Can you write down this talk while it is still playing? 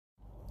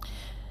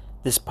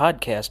This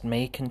podcast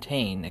may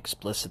contain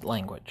explicit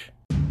language.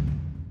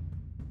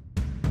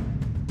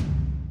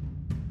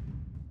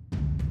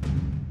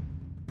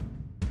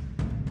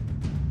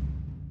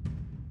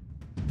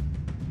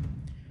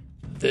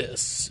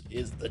 This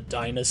is the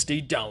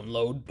Dynasty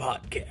Download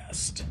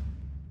Podcast.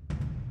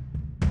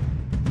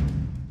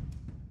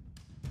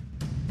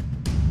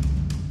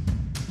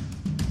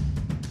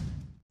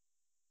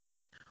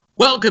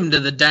 Welcome to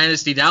the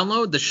Dynasty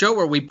Download, the show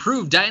where we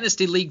prove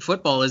Dynasty League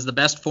football is the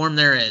best form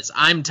there is.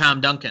 I'm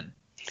Tom Duncan.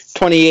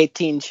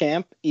 2018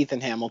 champ,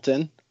 Ethan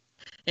Hamilton.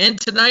 And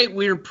tonight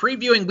we're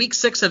previewing Week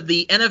 6 of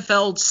the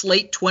NFL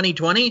Slate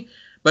 2020.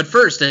 But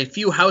first, a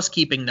few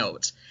housekeeping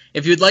notes.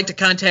 If you'd like to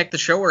contact the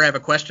show or have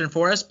a question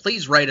for us,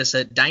 please write us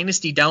at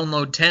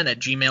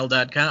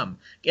dynastydownload10@gmail.com.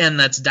 Again,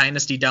 that's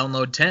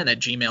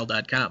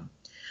dynastydownload10@gmail.com.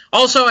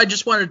 Also, I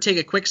just wanted to take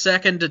a quick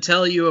second to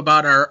tell you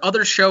about our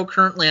other show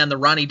currently on the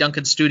Ronnie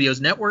Duncan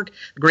Studios Network,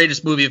 the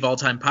Greatest Movie of All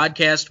Time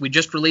podcast. We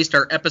just released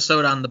our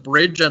episode on The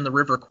Bridge on the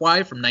River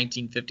Kwai from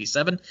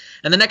 1957.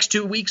 And the next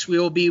 2 weeks, we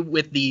will be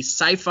with the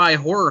sci-fi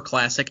horror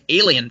classic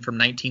Alien from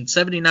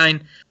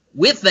 1979.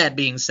 With that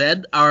being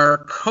said, our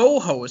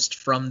co-host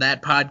from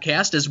that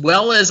podcast, as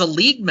well as a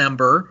league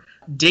member,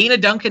 Dana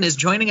Duncan, is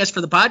joining us for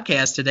the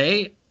podcast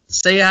today.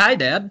 Say hi,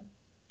 Dad.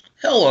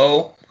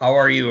 Hello. How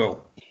are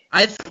you?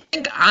 I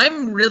think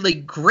I'm really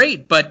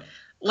great, but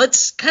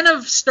let's kind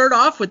of start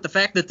off with the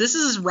fact that this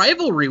is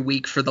rivalry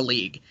week for the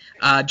league.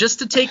 Just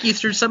to take you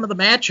through some of the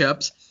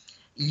matchups,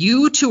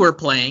 you two are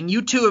playing.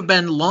 You two have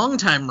been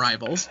longtime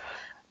rivals.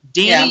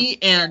 Danny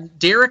and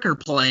Derek are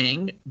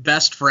playing,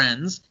 best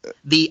friends.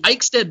 The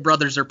Eichstead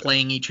brothers are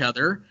playing each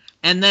other.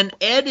 And then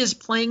Ed is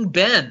playing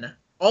Ben,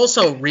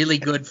 also really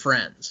good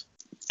friends.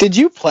 Did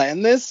you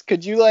plan this?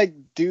 Could you,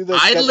 do the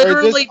I schedule,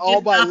 literally all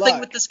did by nothing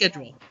luck? with the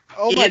schedule.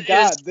 Oh, my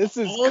God. This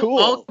is cool.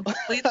 All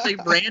completely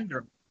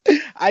random.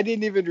 I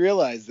didn't even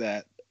realize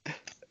that.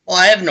 Well,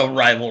 I have no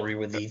rivalry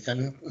with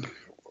Ethan.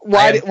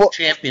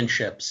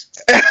 Championships.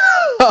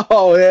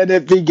 Oh, and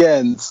it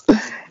begins.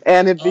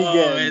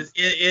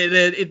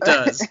 It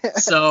does.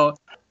 So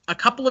a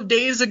couple of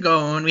days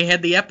ago when we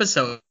had the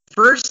episode,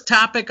 first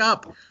topic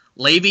up,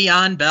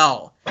 Le'Veon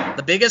Bell.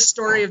 The biggest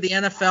story of the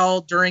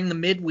NFL during the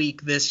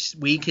midweek this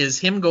week is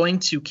him going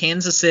to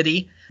Kansas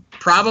City,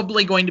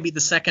 probably going to be the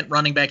second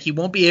running back. He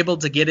won't be able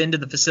to get into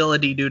the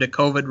facility due to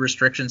COVID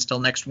restrictions till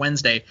next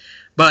Wednesday.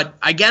 But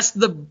I guess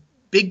the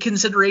big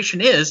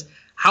consideration is,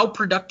 how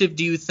productive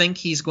do you think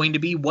he's going to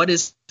be? What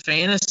is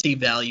fantasy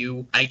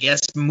value, I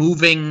guess,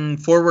 moving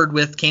forward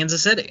with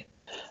Kansas City?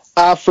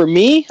 For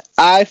me,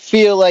 I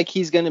feel like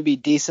he's going to be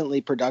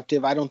decently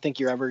productive. I don't think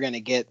you're ever going to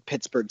get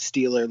Pittsburgh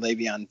Steeler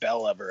Le'Veon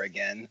Bell ever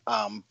again.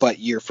 But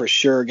you're for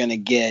sure going to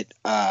get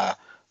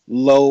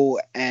low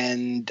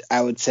end,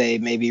 I would say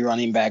maybe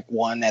running back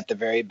 1 at the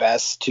very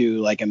best to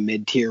like a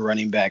mid-tier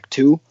running back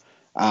 2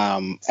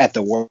 at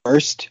the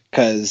worst,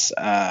 because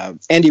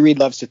Andy Reid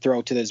loves to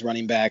throw to his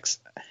running backs.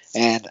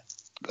 And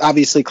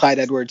obviously, Clyde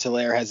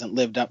Edwards-Helaire hasn't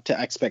lived up to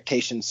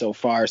expectations so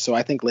far. So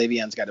I think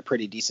Le'Veon's got a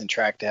pretty decent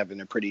track to having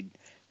a pretty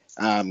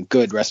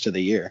good rest of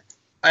the year.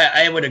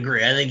 I would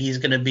agree. I think he's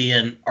going to be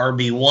an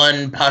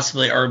RB1,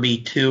 possibly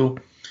RB2.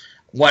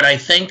 What I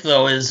think,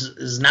 though,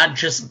 is not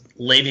just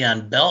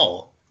Le'Veon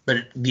Bell,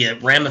 but the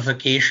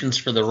ramifications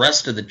for the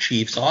rest of the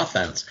Chiefs'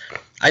 offense.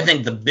 I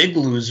think the big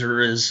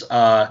loser is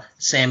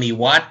Sammy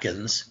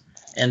Watkins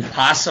and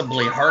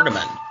possibly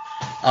Hardeman,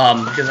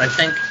 because I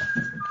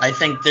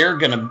think they're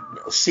going to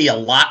see a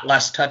lot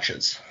less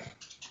touches.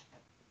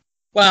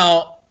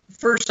 Well,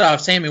 first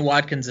off, Sammy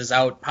Watkins is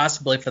out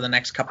possibly for the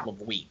next couple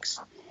of weeks.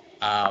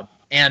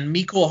 And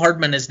Mecole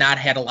Hardman has not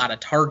had a lot of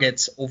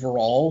targets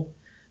overall.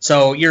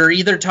 So you're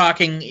either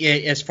talking,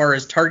 as far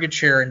as target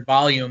share and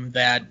volume,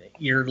 that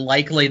you're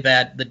likely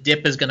that the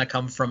dip is going to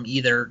come from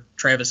either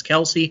Travis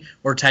Kelce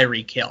or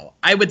Tyreek Hill.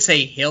 I would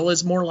say Hill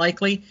is more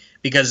likely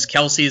because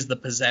Kelce is the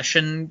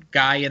possession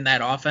guy in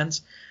that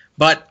offense.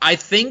 But I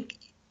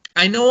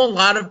know a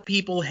lot of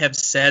people have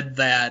said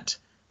that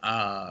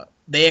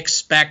they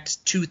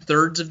expect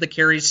 2/3 of the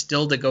carries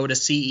still to go to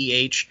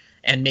CEH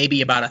and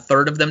maybe about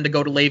 1/3 of them to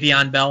go to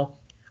Le'Veon Bell.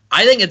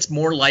 I think it's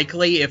more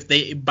likely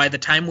by the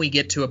time we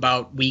get to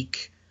about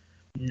week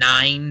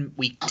 9,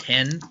 week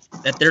 10,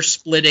 that they're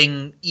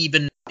splitting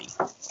evenly,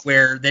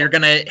 where they're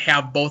going to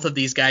have both of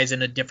these guys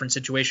in a different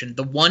situation.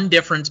 The one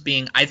difference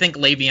being, I think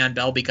Le'Veon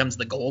Bell becomes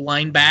the goal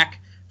line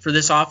back for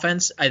this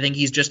offense. I think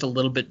he's just a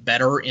little bit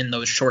better in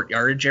those short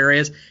yardage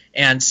areas,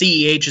 and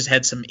CEH has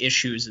had some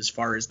issues as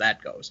far as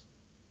that goes.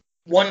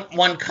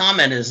 One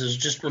comment is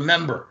just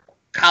remember,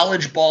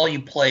 college ball,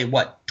 you play,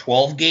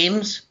 12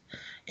 games?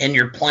 And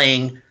you're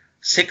playing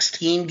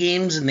 16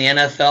 games in the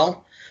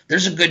NFL?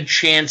 There's a good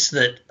chance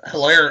that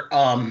Hilaire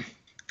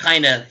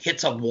kind of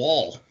hits a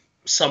wall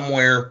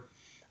somewhere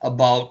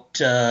about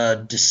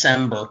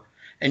December,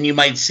 and you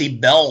might see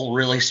Bell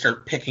really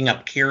start picking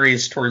up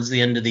carries towards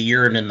the end of the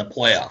year and in the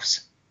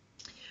playoffs.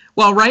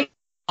 Well, right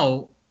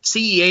now,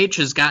 CEH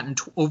has gotten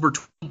over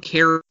 20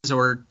 carries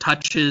or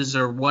touches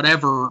or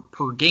whatever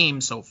per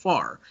game so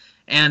far.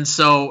 And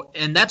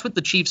that's with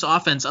the Chiefs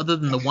offense, other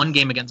than the one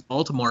game against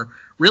Baltimore,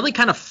 really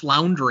kind of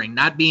floundering,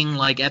 not being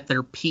like at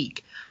their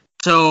peak.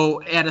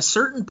 So at a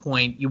certain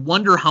point, you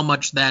wonder how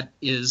much that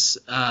is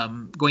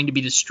going to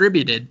be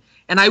distributed.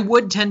 And I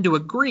would tend to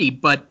agree,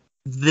 but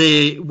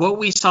what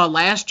we saw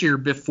last year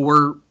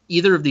before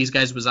either of these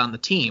guys was on the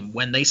team,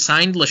 when they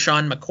signed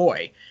LaShawn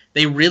McCoy,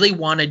 they really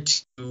wanted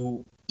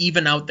to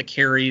even out the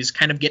carries,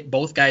 kind of get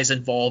both guys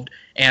involved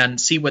and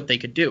see what they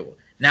could do.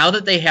 Now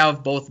that they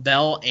have both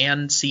Bell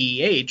and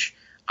CEH,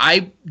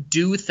 I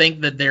do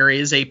think that there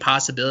is a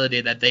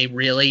possibility that they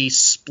really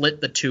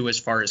split the two as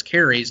far as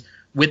carries,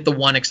 with the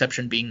one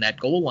exception being that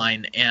goal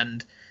line.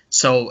 And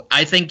so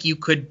I think you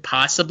could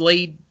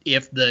possibly,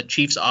 if the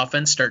Chiefs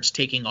offense starts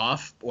taking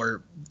off,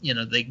 or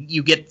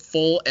you get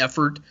full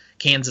effort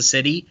Kansas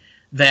City,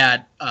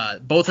 that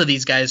both of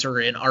these guys are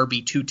in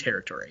RB2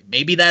 territory.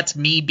 Maybe that's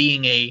me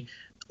being a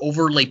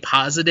overly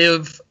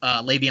positive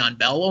Le'Veon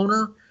Bell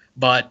owner,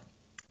 but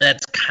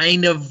that's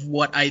kind of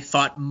what I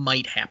thought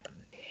might happen.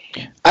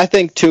 I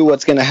think, too,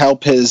 what's going to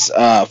help his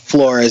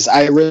floor is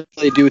I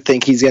really do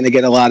think he's going to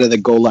get a lot of the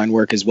goal line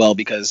work as well,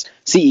 because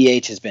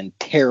CEH has been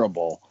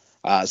terrible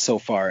so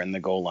far in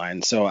the goal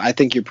line. So I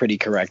think you're pretty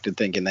correct in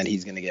thinking that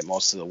he's going to get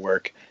most of the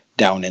work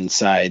down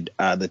inside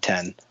the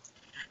 10.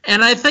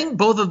 And I think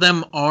both of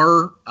them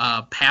are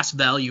pass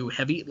value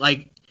heavy.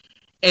 Like,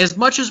 as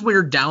much as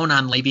we're down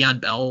on Le'Veon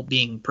Bell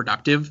being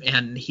productive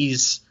and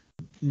he's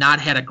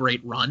not had a great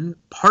run,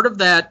 part of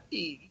that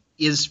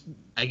is,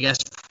 I guess,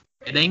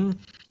 fitting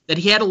that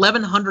he had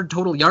 1,100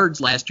 total yards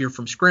last year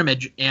from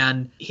scrimmage,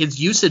 and his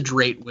usage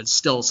rate was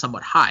still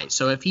somewhat high.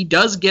 So if he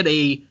does get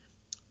a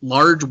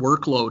large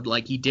workload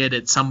like he did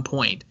at some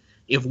point,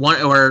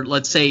 or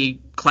let's say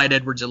Clyde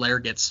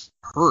Edwards-Helaire gets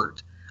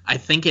hurt, I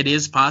think it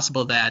is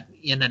possible that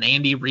in an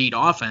Andy Reid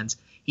offense,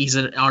 he's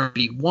an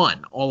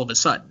RB1 all of a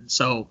sudden.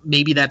 So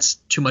maybe that's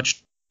too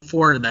much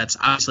for, and that's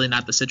obviously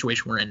not the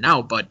situation we're in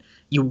now, but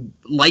you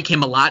like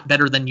him a lot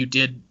better than you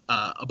did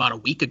about a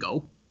week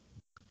ago.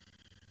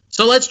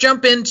 So let's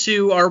jump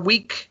into our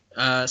Week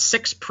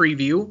 6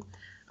 preview.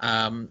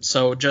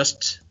 So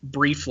just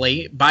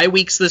briefly, bye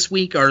weeks this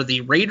week are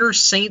the Raiders,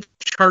 Saints,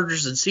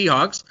 Chargers, and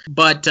Seahawks.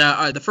 But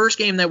the first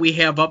game that we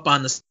have up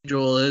on the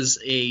schedule is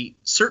a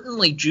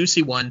certainly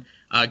juicy one,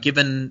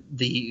 given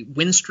the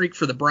win streak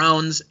for the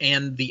Browns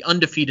and the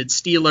undefeated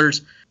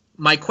Steelers.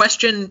 My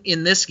question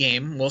in this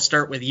game, we'll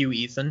start with you,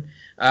 Ethan.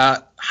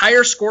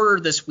 Higher scorer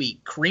this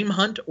week, Kareem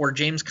Hunt or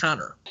James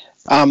Conner?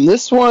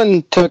 This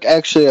one took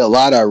actually a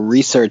lot of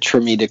research for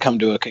me to come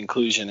to a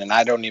conclusion, and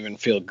I don't even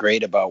feel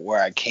great about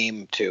where I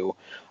came to.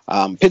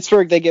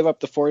 Pittsburgh, they give up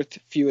the 4th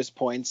fewest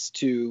points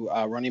to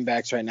running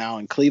backs right now,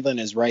 and Cleveland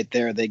is right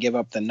there. They give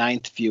up the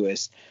 9th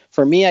fewest.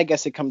 For me, I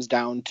guess it comes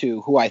down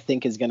to who I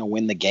think is going to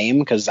win the game,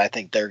 because I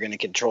think they're going to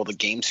control the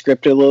game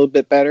script a little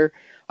bit better.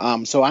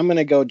 So I'm going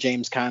to go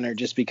James Conner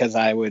just because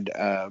I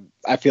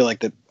feel like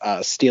the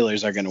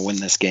Steelers are going to win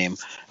this game.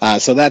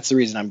 So that's the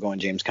reason I'm going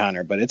James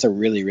Conner, but it's a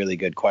really, really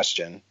good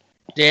question.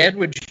 Dad,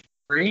 would you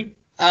agree?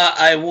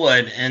 I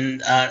would,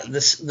 and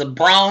the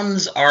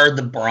Browns are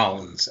the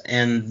Browns,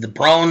 and the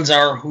Browns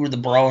are who the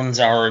Browns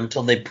are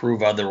until they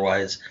prove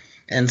otherwise.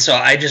 And so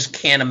I just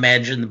can't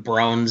imagine the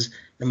Browns,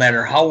 no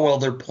matter how well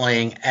they're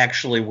playing,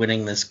 actually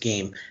winning this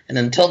game. And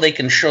until they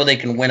can show they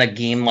can win a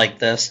game like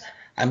this,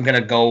 I'm going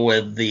to go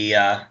with the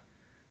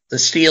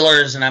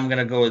Steelers, and I'm going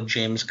to go with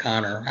James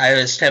Conner. I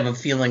just have a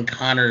feeling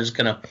Conner is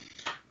going to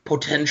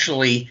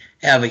potentially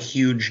have a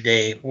huge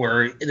day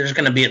where there's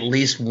going to be at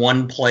least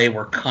one play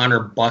where Conner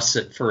busts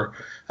it for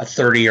a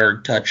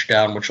 30-yard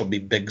touchdown, which will be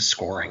big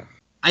scoring.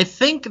 I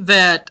think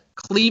that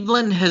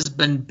Cleveland has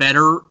been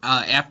better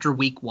after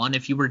week 1.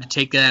 If you were to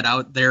take that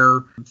out,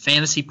 their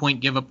fantasy point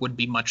give up would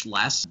be much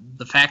less.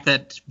 The fact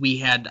that we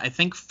had, I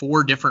think,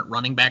 4 different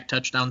running back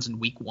touchdowns in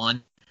week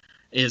 1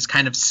 is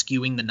kind of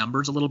skewing the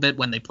numbers a little bit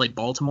when they played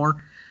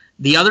Baltimore.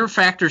 The other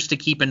factors to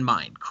keep in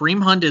mind,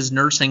 Kareem Hunt is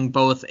nursing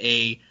both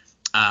a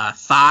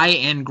thigh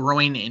and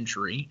groin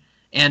injury,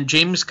 and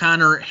James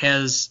Conner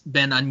has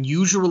been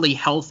unusually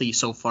healthy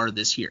so far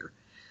this year.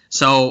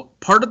 So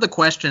part of the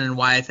question and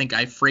why I think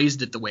I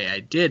phrased it the way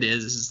I did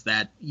is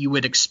that you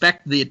would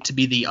expect it to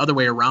be the other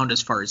way around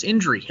as far as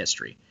injury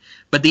history.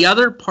 But the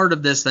other part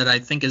of this that I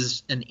think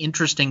is an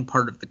interesting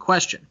part of the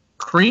question,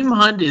 Kareem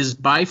Hunt is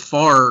by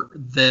far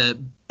the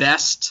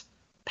best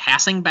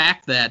passing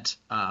back that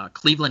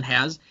Cleveland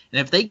has. And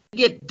if they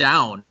get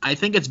down, I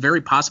think it's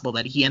very possible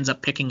that he ends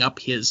up picking up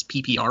his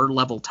PPR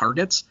level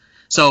targets.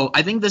 So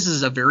I think this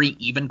is a very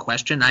even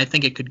question. I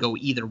think it could go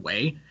either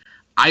way.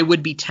 I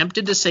would be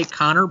tempted to say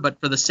Conner,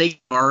 but for the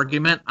sake of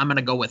argument, I'm going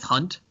to go with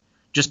Hunt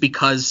just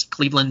because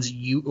Cleveland's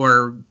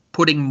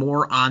putting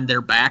more on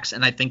their backs,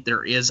 and I think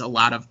there is a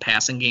lot of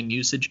passing game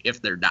usage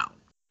if they're down.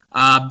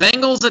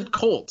 Bengals at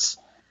Colts.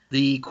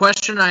 The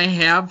question I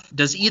have,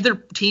 does either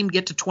team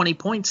get to 20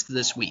 points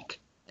this week?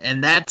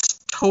 And that's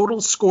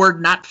total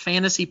scored, not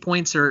fantasy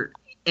points or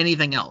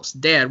anything else.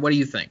 Dad, what do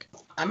you think?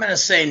 I'm going to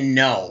say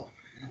no.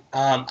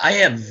 I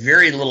have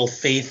very little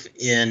faith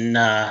in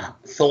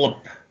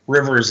Philip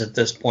Rivers at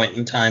this point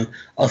in time.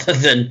 Other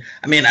than,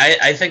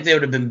 I think they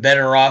would have been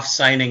better off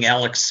signing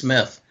Alex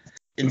Smith.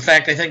 In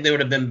fact, I think they would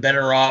have been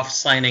better off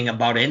signing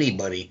about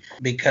anybody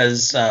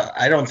because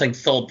I don't think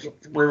Philip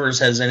Rivers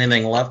has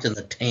anything left in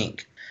the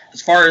tank.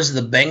 As far as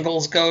the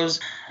Bengals goes,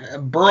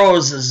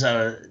 Burrows is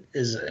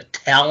a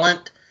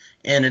talent,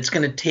 and it's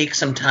going to take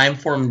some time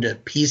for him to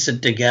piece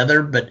it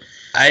together. But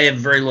I have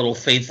very little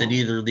faith that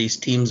either of these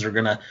teams are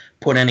going to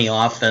put any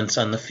offense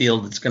on the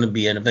field that's going to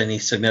be of any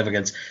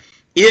significance.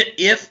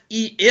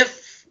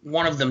 If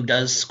one of them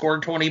does score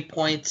 20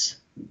 points,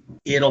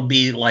 it'll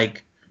be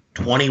like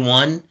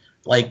 21.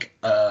 Like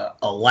a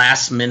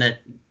last-minute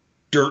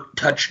dirt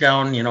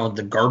touchdown,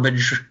 the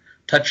garbage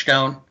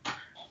touchdown,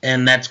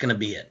 and that's going to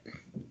be it.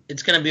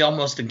 It's going to be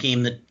almost a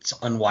game that's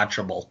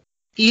unwatchable.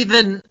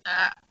 Ethan,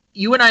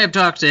 you and I have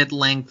talked at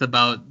length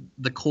about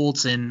the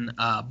Colts in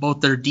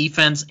both their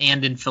defense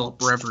and in Philip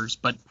Rivers,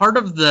 but part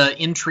of the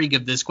intrigue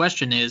of this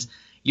question is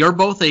you're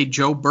both a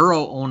Joe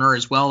Burrow owner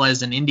as well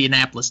as an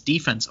Indianapolis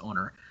defense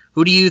owner.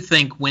 Who do you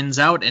think wins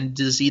out, and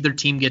does either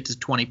team get to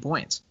 20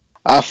 points?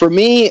 For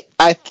me,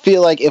 I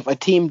feel like if a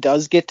team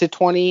does get to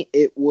 20,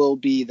 it will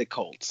be the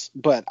Colts.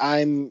 But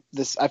I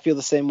feel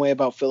the same way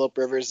about Philip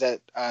Rivers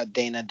that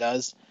Dana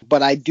does.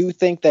 But I do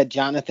think that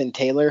Jonathan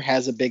Taylor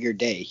has a bigger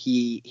day.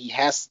 He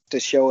has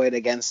to show it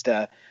against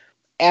a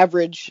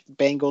average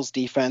Bengals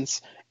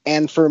defense.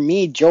 And for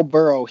me, Joe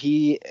Burrow,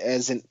 he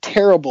is a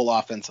terrible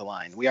offensive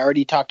line. We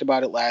already talked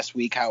about it last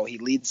week, how he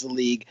leads the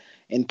league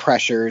in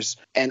pressures.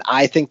 And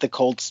I think the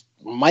Colts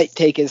might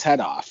take his head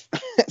off.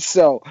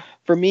 So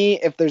for me,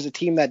 if there's a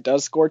team that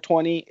does score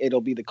 20, it'll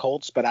be the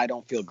Colts, but I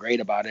don't feel great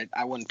about it.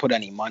 I wouldn't put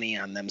any money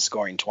on them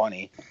scoring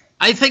 20.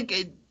 I think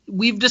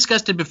we've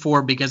discussed it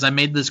before because I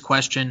made this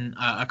question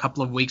a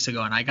couple of weeks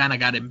ago, and I kind of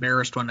got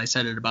embarrassed when I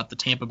said it about the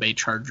Tampa Bay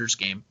Chargers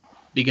game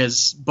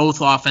because both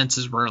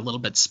offenses were a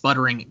little bit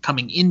sputtering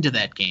coming into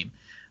that game.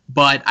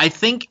 But I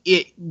think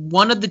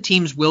one of the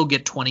teams will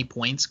get 20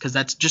 points because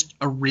that's just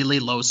a really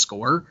low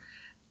score.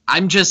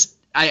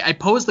 I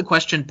pose the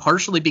question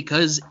partially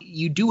because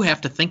you do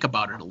have to think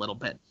about it a little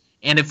bit.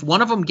 And if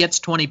one of them gets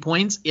 20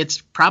 points, it's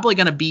probably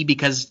going to be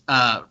because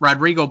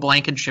Rodrigo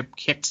Blankenship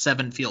kicked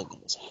 7 field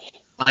goals.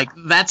 Like,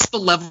 that's the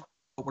level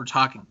we're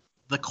talking.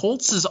 The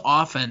Colts'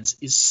 offense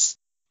is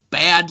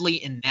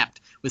badly inept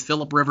with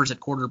Philip Rivers at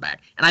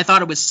quarterback. And I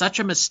thought it was such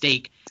a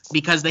mistake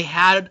because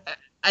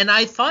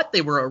I thought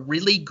they were a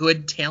really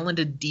good,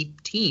 talented,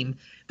 deep team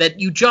that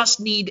you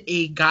just need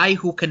a guy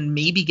who can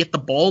maybe get the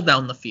ball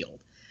down the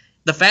field.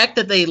 The fact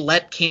that they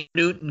let Cam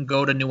Newton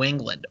go to New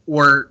England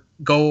or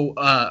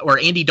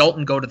Andy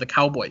Dalton go to the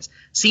Cowboys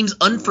seems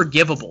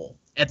unforgivable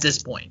at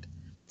this point.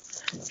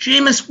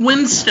 Jameis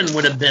Winston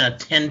would have been a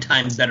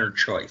 10-time better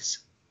choice.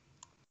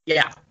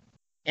 Yeah,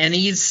 and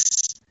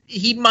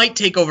he might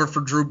take over for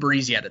Drew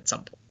Brees yet at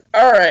some point.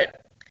 All right,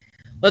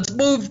 let's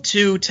move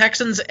to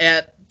Texans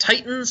at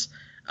Titans.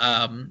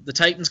 The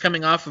Titans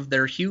coming off of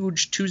their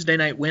huge Tuesday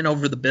night win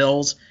over the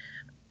Bills.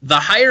 The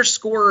higher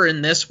scorer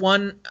in this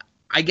one,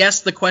 I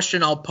guess the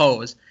question I'll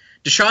pose,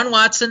 Deshaun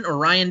Watson or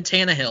Ryan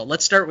Tannehill?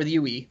 Let's start with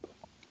you, E.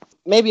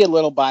 Maybe a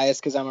little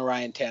biased because I'm a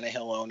Ryan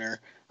Tannehill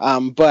owner.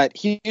 But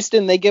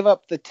Houston, they give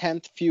up the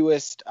 10th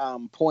fewest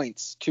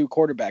points to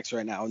quarterbacks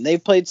right now, and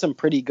they've played some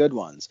pretty good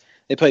ones.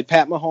 They played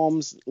Pat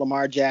Mahomes,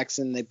 Lamar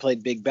Jackson. They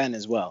played Big Ben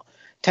as well.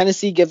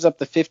 Tennessee gives up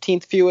the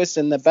 15th fewest,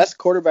 and the best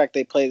quarterback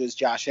they played was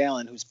Josh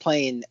Allen, who's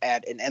playing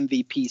at an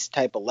MVP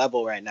type of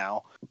level right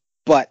now.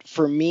 But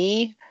for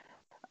me,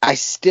 I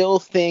still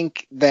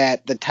think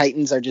that the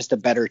Titans are just a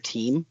better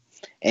team,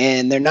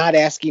 and they're not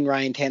asking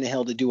Ryan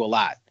Tannehill to do a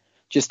lot,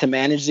 just to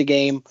manage the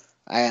game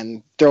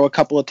and throw a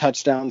couple of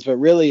touchdowns, but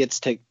really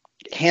it's to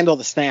handle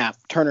the snap,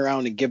 turn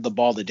around, and give the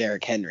ball to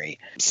Derrick Henry.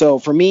 So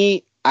for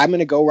me, I'm going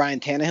to go Ryan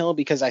Tannehill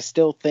because I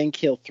still think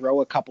he'll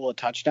throw a couple of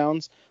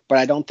touchdowns, but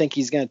I don't think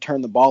he's going to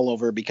turn the ball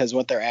over because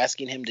what they're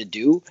asking him to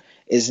do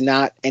is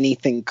not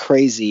anything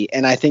crazy,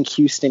 and I think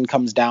Houston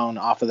comes down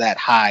off of that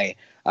high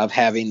of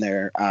having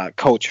their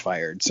coach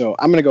fired. So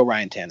I'm going to go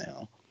Ryan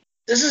Tannehill.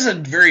 This is a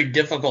very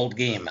difficult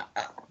game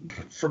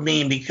for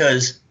me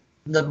because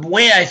the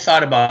way I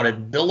thought about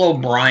it, Bill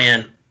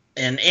O'Brien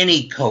and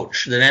any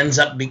coach that ends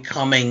up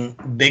becoming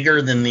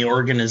bigger than the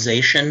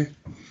organization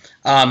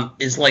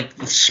is like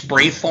the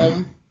spray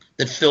foam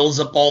that fills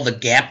up all the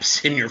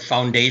gaps in your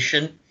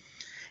foundation.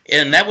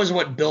 And that was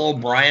what Bill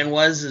O'Brien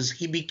was, is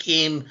he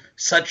became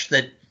such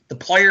that the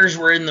players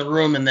were in the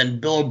room, and then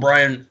Bill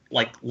O'Brien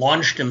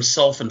launched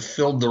himself and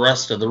filled the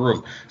rest of the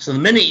room. So the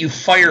minute you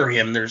fire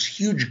him, there's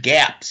huge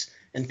gaps,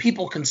 and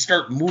people can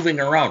start moving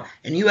around,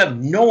 and you have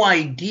no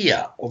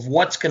idea of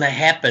what's going to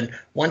happen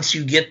once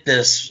you get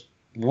this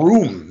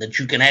room that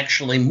you can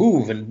actually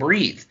move and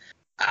breathe.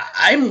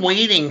 I'm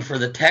waiting for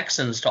the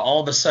Texans to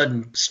all of a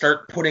sudden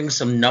start putting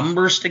some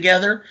numbers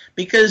together,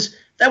 because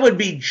that would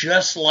be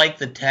just like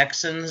the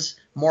Texans,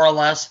 more or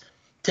less,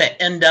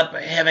 to end up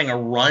having a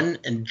run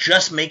and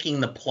just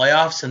making the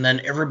playoffs, and then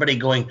everybody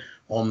going,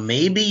 well,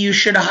 maybe you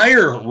should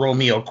hire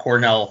Romeo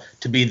Cornell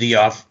to be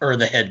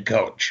the head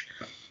coach,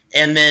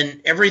 and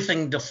then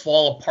everything to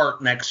fall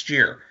apart next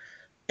year.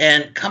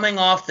 And coming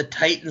off the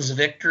Titans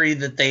victory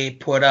that they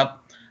put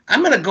up, I'm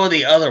going to go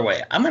the other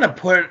way. I'm going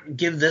to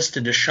give this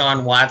to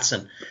Deshaun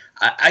Watson.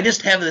 I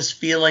just have this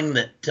feeling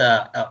that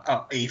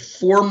a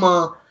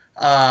former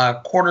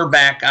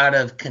quarterback out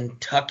of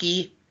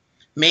Kentucky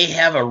may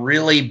have a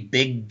really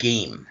big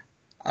game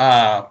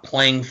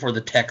playing for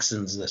the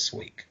Texans this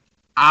week.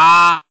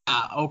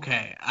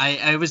 Okay.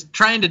 I was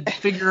trying to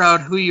figure out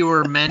who you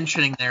were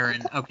mentioning there.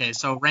 And okay,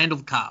 so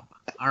Randall Cobb.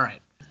 All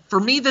right. For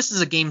me, this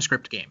is a game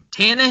script game.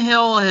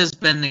 Tannehill has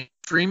been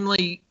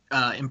extremely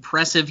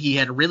impressive. He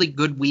had a really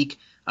good week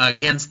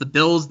against the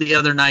Bills the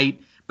other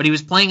night, but he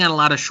was playing on a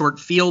lot of short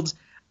fields.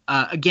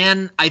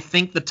 Again, I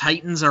think the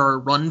Titans are a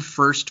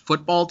run-first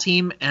football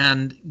team,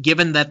 and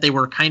given that they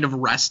were kind of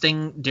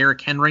resting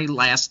Derrick Henry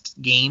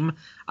last game,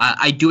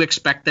 I do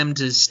expect them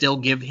to still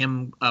give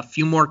him a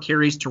few more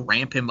carries to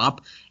ramp him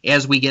up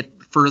as we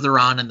get further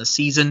on in the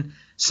season.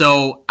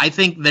 So I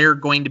think they're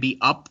going to be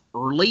up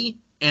early,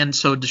 and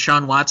so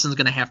Deshaun Watson's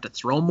going to have to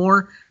throw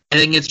more. I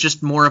think it's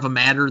just more of a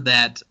matter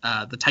that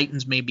the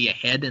Titans may be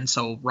ahead, and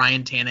so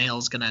Ryan Tannehill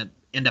is going to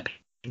end up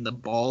handing the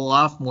ball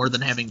off more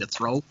than having to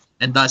throw,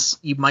 and thus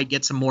you might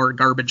get some more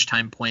garbage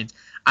time points.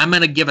 I'm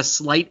going to give a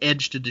slight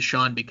edge to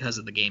Deshaun because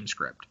of the game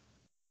script.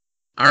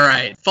 All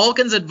right,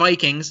 Falcons at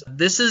Vikings.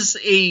 This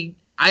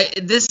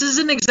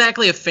isn't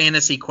exactly a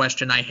fantasy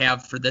question I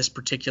have for this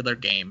particular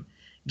game,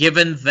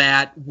 given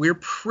that we're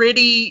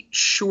pretty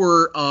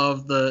sure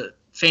of the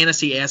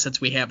fantasy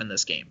assets we have in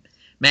this game.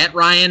 Matt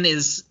Ryan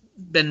has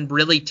been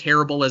really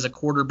terrible as a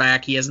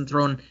quarterback. He hasn't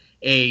thrown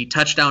a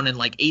touchdown in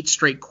like 8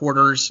 straight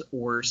quarters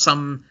or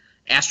some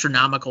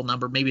astronomical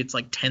number. Maybe it's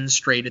like 10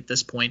 straight at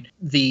this point.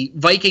 The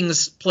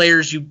Vikings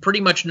players, you pretty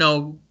much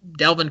know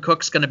Dalvin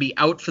Cook's going to be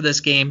out for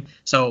this game,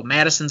 so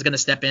Madison's going to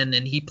step in,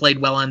 and he played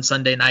well on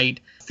Sunday night.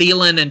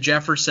 Thielen and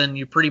Jefferson,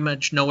 you pretty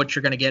much know what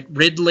you're going to get.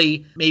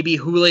 Ridley, maybe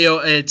Julio.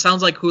 It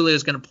sounds like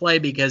Julio's going to play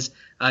because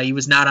he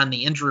was not on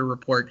the injury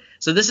report.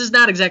 So this is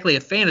not exactly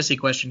a fantasy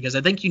question because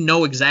I think you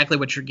know exactly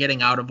what you're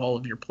getting out of all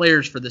of your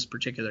players for this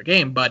particular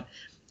game, but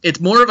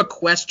it's more of a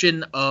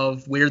question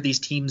of where these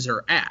teams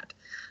are at.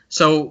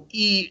 So,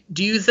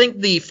 do you think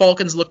the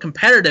Falcons look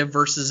competitive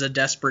versus a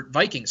desperate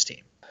Vikings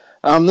team?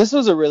 This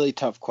was a really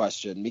tough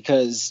question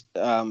because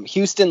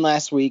Houston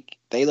last week,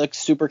 they looked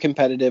super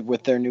competitive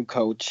with their new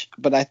coach,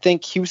 but I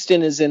think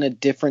Houston is in a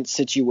different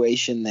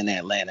situation than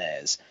Atlanta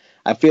is.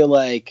 I feel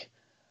like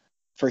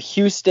for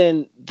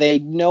Houston, they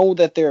know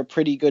that they're a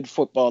pretty good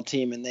football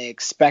team and they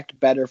expect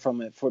better from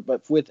it.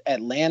 But with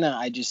Atlanta,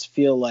 I just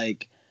feel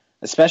like,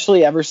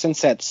 especially ever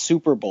since that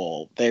Super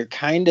Bowl, they're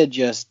kind of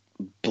just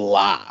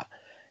blah.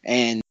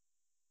 And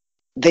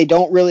they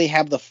don't really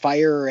have the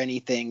fire or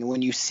anything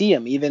when you see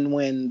them. Even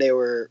when they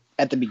were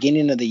at the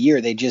beginning of the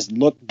year, they just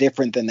look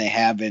different than they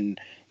have in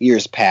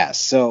years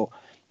past. So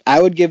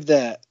I would give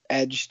the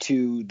edge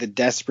to the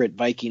desperate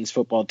Vikings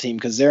football team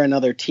because they're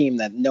another team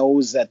that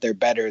knows that they're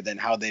better than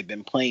how they've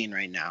been playing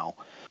right now.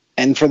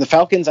 And for the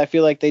Falcons, I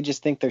feel like they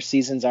just think their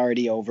season's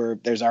already over.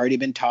 There's already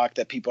been talk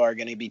that people are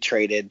going to be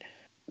traded.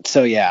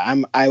 So, yeah,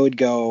 I would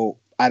go.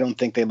 I don't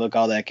think they look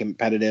all that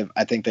competitive.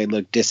 I think they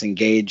look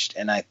disengaged,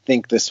 and I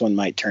think this one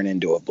might turn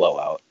into a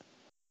blowout.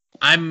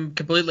 I'm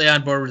completely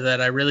on board with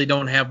that. I really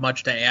don't have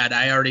much to add.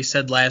 I already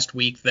said last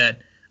week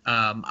that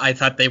I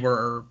thought they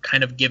were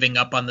kind of giving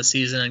up on the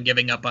season and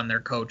giving up on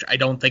their coach. I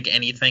don't think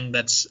anything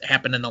that's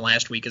happened in the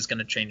last week is going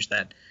to change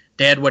that.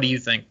 Dad, what do you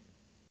think?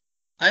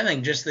 I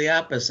think just the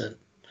opposite.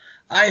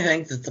 I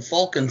think that the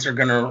Falcons are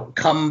going to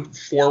come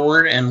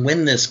forward and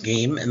win this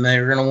game, and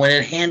they're going to win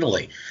it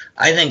handily.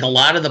 I think a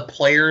lot of the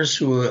players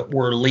who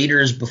were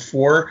leaders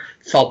before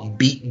felt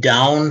beat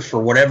down for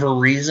whatever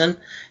reason,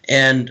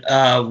 and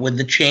with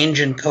the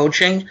change in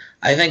coaching,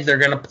 I think they're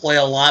going to play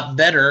a lot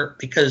better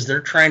because they're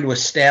trying to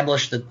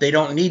establish that they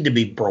don't need to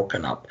be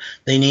broken up.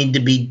 They need to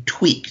be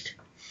tweaked.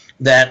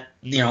 That,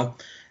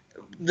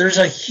 there's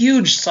a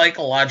huge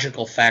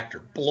psychological factor.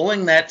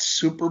 Blowing that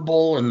Super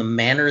Bowl in the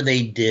manner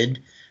they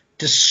did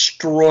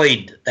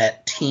destroyed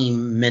that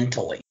team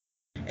mentally.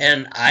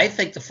 And I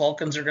think the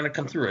Falcons are going to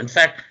come through. In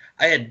fact,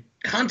 I had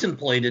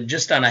contemplated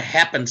just on a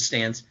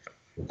happenstance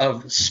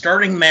of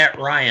starting Matt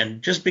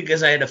Ryan just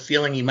because I had a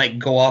feeling he might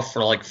go off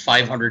for like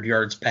 500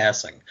 yards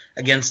passing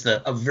against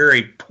a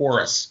very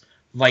porous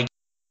Viking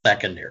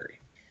secondary.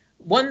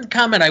 One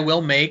comment I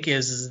will make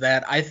is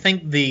that I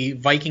think the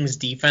Vikings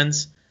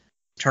defense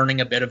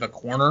turning a bit of a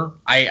corner.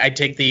 I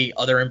take the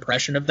other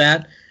impression of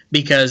that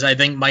because I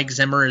think Mike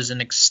Zimmer is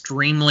an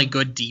extremely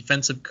good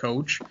defensive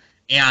coach,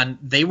 and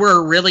they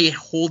were really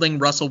holding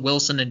Russell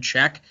Wilson in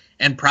check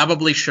and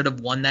probably should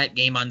have won that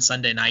game on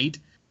Sunday night.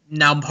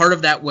 Now, part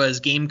of that was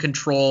game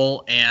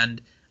control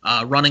and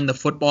running the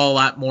football a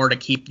lot more to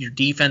keep your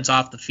defense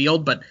off the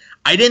field, but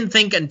I didn't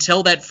think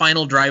until that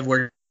final drive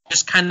where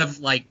just kind of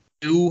like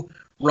knew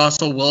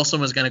Russell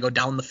Wilson was going to go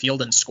down the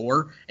field and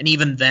score, and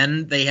even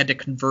then they had to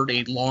convert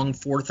a long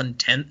 4th and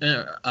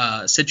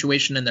 10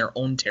 situation in their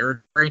own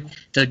territory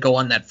to go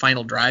on that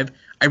final drive.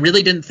 I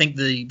really didn't think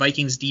the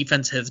Vikings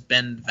defense has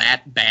been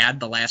that bad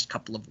the last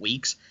couple of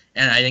weeks,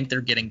 and I think they're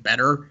getting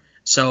better.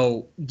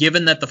 So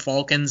given that the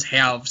Falcons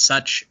have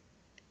such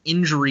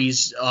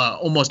injuries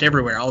almost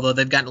everywhere, although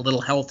they've gotten a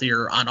little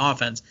healthier on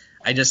offense,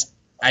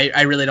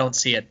 I really don't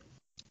see it.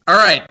 All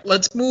right,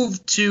 let's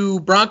move to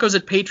Broncos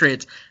at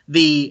Patriots.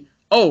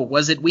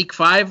 Was it week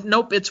 5?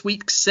 Nope, it's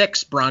week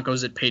 6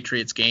 Broncos at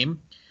Patriots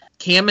game.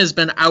 Cam has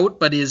been out,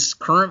 but is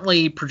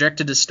currently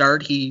projected to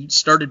start. He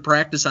started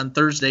practice on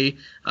Thursday,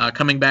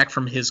 coming back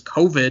from his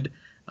COVID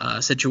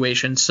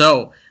situation.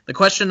 So the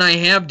question I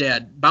have,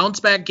 Dad, bounce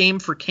back game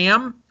for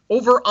Cam,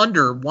 over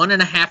under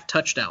 1.5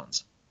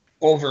 touchdowns?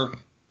 Over.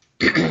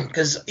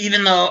 Because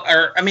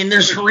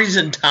there's a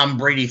reason Tom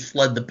Brady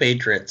fled the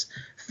Patriots.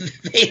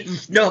 They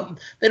don't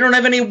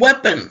have any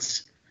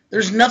weapons.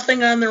 There's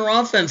nothing on their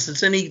offense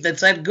that's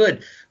that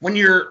good. When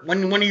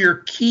one of your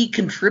key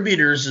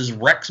contributors is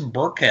Rex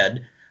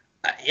Burkhead,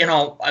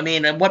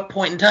 at what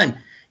point in time?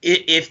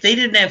 If they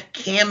didn't have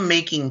Cam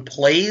making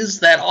plays,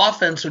 that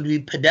offense would be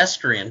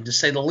pedestrian, to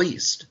say the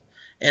least.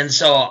 And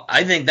so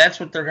I think that's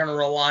what they're going to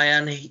rely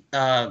on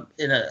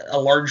in a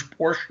large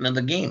portion of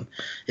the game.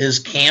 Is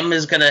Cam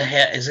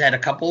has had a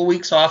couple of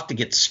weeks off to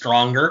get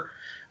stronger.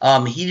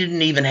 He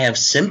didn't even have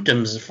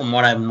symptoms from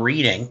what I'm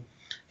reading.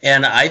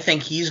 And I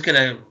think he's going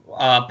to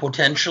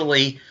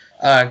potentially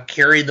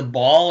carry the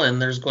ball, and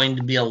there's going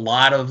to be a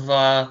lot of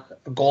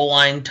goal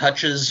line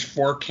touches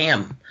for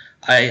Cam.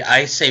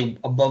 I say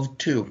above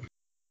 2.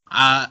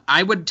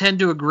 I would tend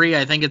to agree.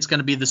 I think it's going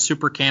to be the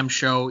Super Cam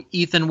show.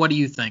 Ethan, what do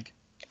you think?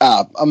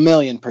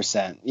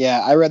 1,000,000%. Yeah,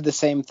 I read the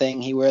same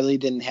thing. He really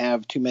didn't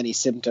have too many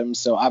symptoms,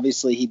 so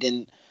obviously he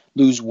didn't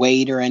lose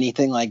weight or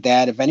anything like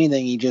that. If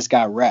anything, he just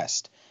got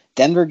rest.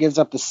 Denver gives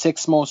up the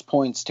 6th most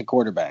points to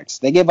quarterbacks.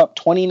 They gave up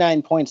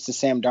 29 points to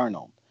Sam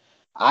Darnold.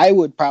 I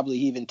would probably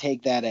even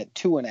take that at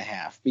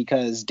 2.5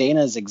 because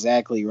Dana's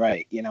exactly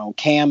right.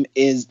 Cam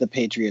is the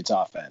Patriots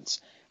offense.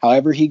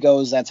 However he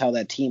goes, that's how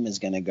that team is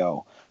going to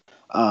go.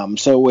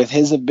 So with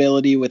his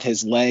ability, with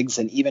his legs,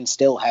 and even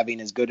still having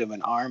as good of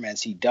an arm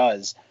as he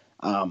does,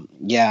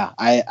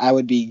 I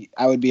would be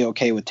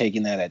okay with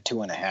taking that at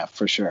 2.5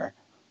 for sure.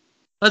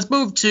 Let's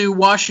move to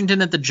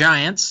Washington at the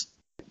Giants.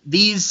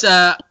 These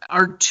are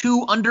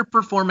 2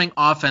 underperforming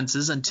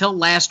offenses. Until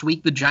last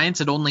week, the Giants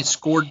had only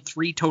scored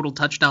 3 total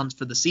touchdowns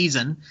for the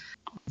season.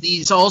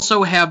 These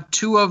also have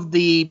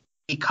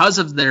because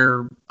of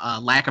their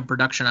lack of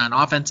production on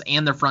offense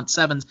and their front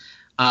sevens,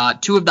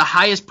 2 of the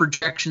highest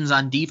projections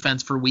on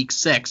defense for week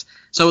 6.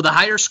 So the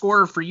higher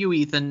scorer for you,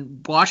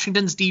 Ethan,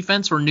 Washington's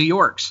defense or New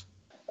York's?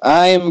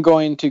 I am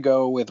going to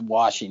go with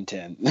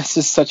Washington. This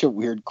is such a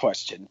weird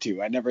question,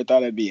 too. I never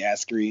thought I'd be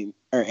answering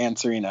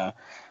a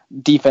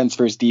defense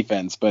versus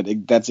defense, but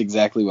that's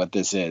exactly what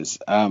this is.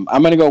 I'm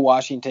going to go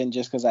Washington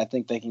just because I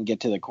think they can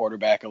get to the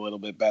quarterback a little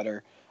bit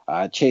better.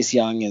 Chase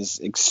Young is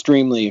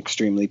extremely,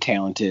 extremely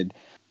talented.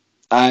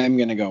 I'm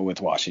going to go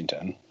with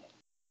Washington.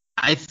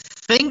 I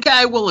think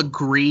I will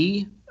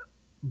agree,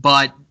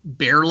 but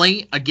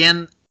barely.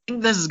 Again, I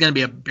think this is going to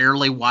be a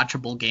barely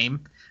watchable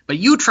game. But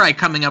you try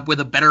coming up with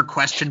a better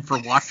question for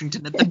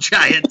Washington at the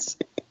Giants.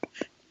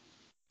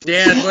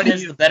 Dan, what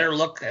is the better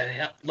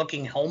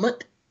looking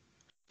helmet?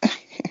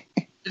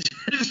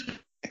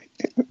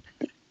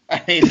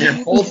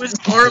 They're both.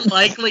 Who's more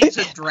likely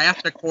to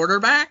draft a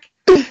quarterback?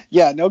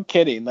 Yeah, no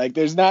kidding.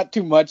 There's not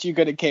too much you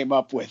could have came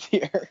up with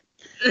here.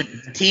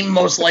 Team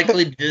most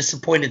likely to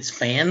disappoint its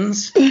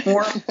fans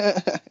more.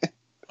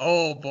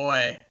 Oh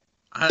boy.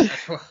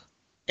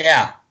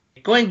 Yeah.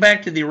 Going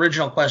back to the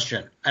original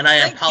question, and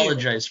I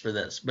apologize for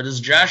this, but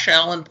is Josh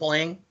Allen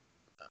playing?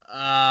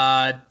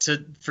 For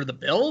the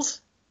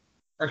Bills?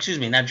 Or excuse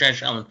me, not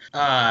Josh Allen.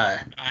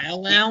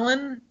 Kyle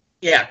Allen?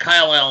 Yeah,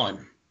 Kyle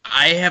Allen.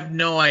 I have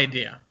no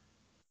idea.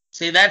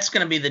 See, that's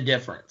going to be the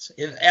difference.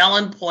 If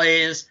Allen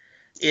plays,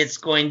 it's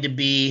going to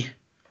be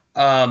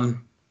the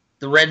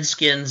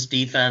Redskins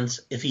defense.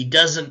 If he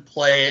doesn't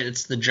play,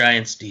 it's the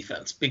Giants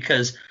defense.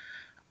 Because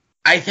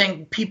I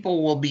think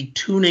people will be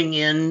tuning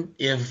in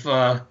if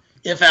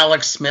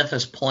Alex Smith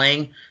is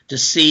playing to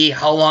see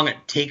how long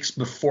it takes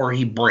before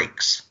he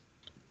breaks.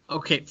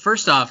 Okay,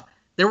 first off,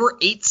 there were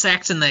 8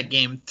 sacks in that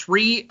game,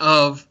 3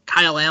 of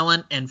Kyle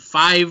Allen and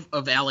 5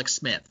 of Alex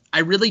Smith. I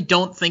really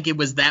don't think it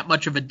was that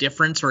much of a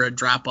difference or a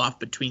drop-off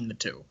between the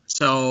two.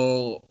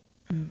 So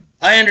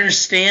I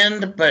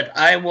understand, but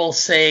I will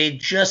say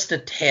just a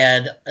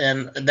tad,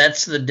 and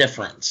that's the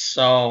difference.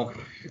 So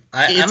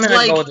I'm going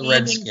to go with the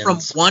Redskins. From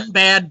one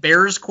bad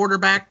Bears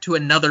quarterback to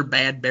another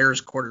bad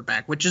Bears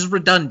quarterback, which is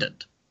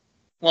redundant.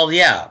 Well,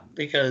 yeah,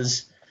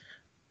 because,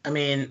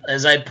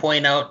 as I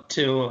point out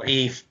to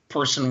a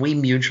person we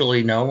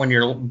mutually know, when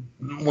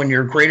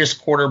your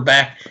greatest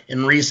quarterback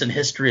in recent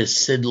history is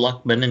Sid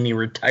Luckman and he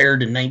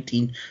retired in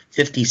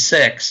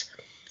 1956,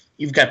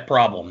 you've got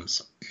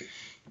problems.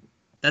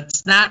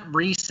 That's not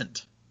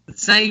recent.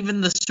 It's not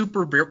even the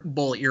Super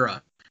Bowl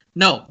era.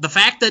 No, the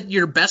fact that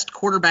your best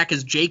quarterback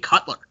is Jay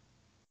Cutler.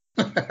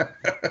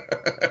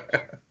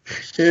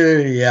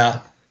 Yeah.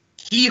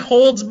 He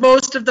holds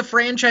most of the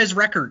franchise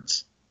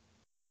records.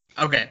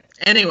 Okay,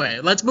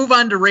 anyway, let's move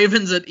on to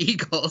Ravens at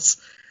Eagles.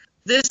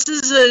 This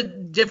is a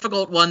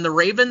difficult one. The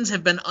Ravens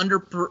have been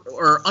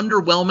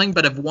underwhelming,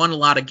 but have won a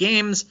lot of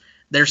games.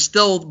 They're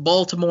still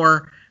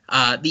Baltimore.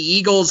 The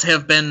Eagles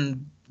have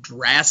been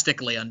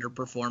drastically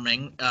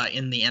underperforming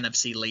in the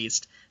NFC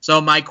least.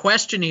 So my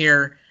question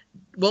here,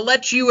 we'll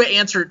let you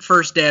answer it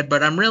first, Dad,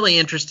 but I'm really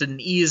interested in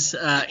E's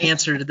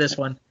answer to this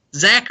one.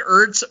 Zach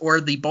Ertz or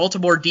the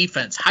Baltimore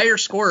defense? Higher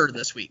scorer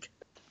this week.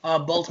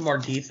 Baltimore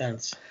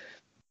defense.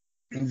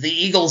 The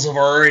Eagles have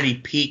already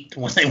peaked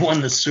when they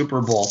won the Super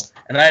Bowl,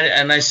 and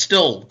I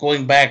still,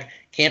 going back,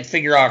 can't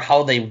figure out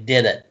how they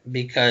did it,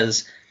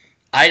 because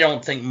I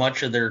don't think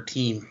much of their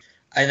team.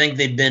 I think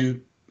they've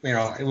been,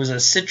 it was a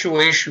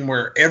situation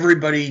where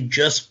everybody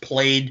just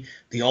played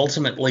the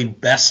ultimately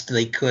best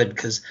they could,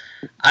 because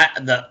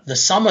the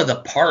sum of the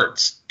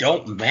parts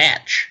don't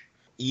match.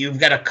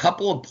 You've got a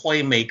couple of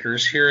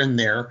playmakers here and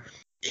there.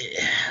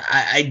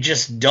 I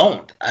just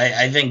don't.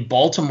 I think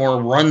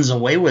Baltimore runs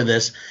away with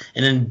this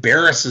and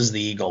embarrasses the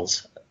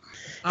Eagles.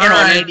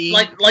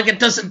 Like it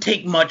doesn't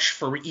take much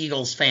for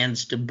Eagles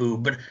fans to boo,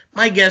 but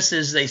my guess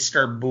is they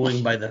start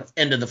booing by the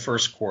end of the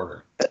first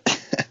quarter.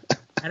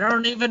 I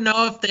don't even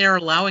know if they are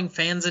allowing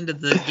fans into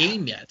the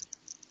game yet.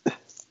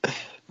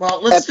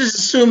 Well, let's just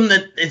assume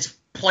that it's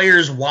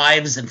players'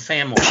 wives and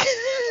families.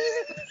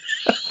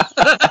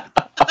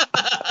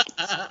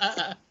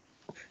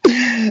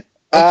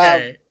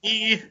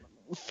 Okay.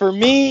 For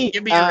me,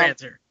 give me your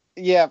answer.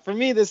 Yeah, for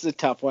me, this is a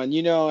tough one.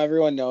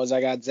 Everyone knows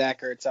I got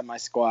Zach Ertz on my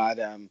squad.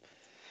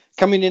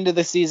 Coming into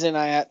the season,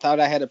 I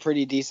thought I had a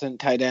pretty decent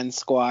tight end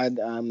squad.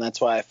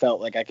 That's why I felt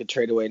like I could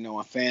trade away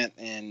Noah Fant,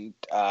 and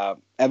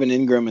Evan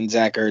Ingram and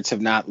Zach Ertz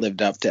have not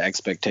lived up to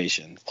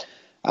expectations.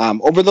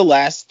 Over the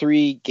last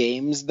 3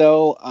 games,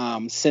 though,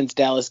 since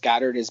Dallas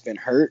Goedert has been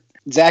hurt,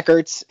 Zach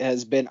Ertz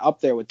has been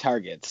up there with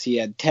targets. He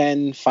had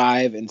 10,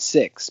 5, and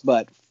 6,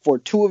 but for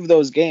 2 of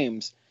those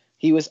games,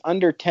 he was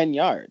under 10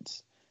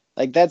 yards.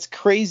 Like, that's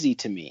crazy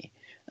to me.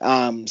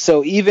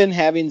 So even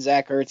having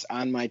Zach Ertz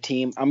on my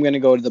team, I'm going to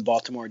go to the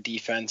Baltimore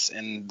defense,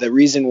 and the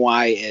reason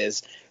why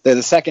is they're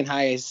the second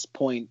highest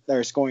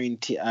scoring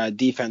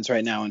defense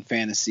right now in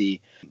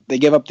fantasy. They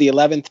give up the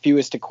 11th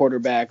fewest to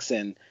quarterbacks,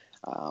 and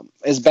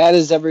as bad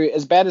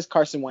as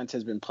Carson Wentz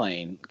has been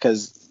playing,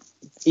 because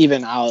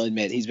even I'll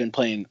admit he's been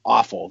playing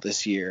awful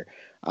this year.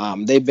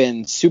 They've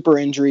been super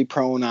injury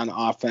prone on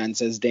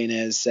offense, as Dana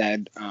has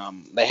said.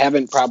 They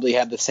haven't probably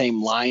had the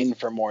same line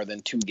for more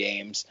than 2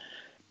 games.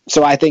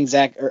 So I think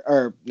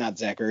not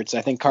Zach Ertz.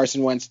 I think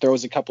Carson Wentz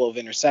throws a couple of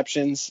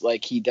interceptions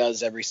like he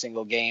does every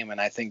single game, and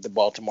I think the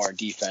Baltimore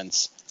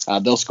defense,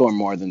 they'll score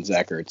more than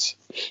Zach Ertz.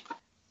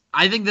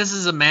 I think this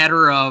is a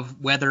matter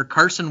of whether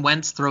Carson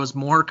Wentz throws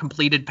more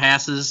completed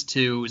passes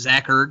to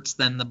Zach Ertz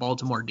than the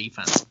Baltimore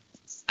defense.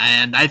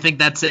 And I think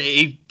that's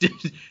the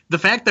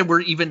fact that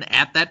we're even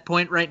at that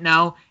point right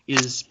now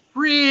is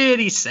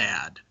pretty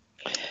sad.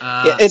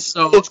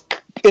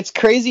 It's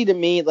crazy to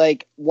me.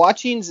 Like,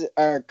 watching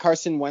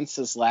Carson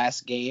Wentz's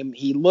last game,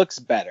 he looks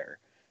better.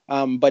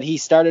 But he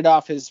started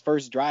off his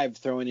first drive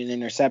throwing an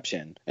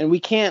interception. And we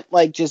can't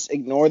just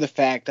ignore the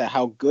fact that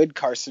how good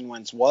Carson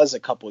Wentz was a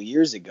couple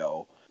years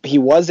ago. He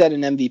was at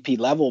an MVP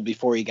level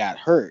before he got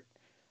hurt.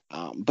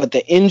 But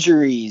the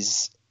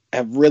injuries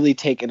have really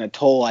taken a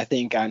toll, I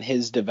think, on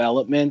his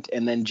development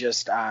and then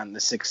just on the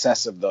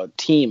success of the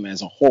team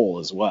as a whole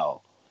as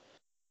well.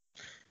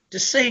 To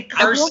say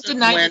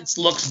Carson Wentz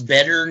looks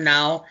better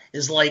now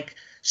is like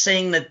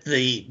saying that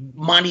the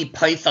Monty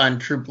Python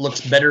troupe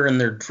looks better in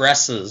their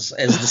dresses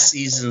as the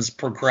seasons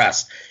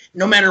progress.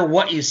 No matter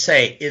what you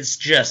say, it's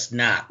just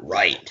not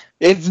right.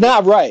 It's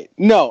not right.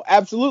 No,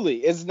 absolutely.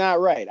 It's not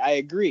right. I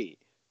agree.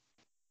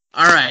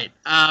 All right.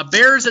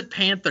 Bears at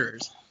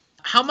Panthers.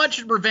 How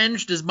much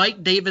revenge does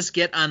Mike Davis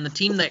get on the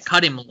team that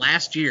cut him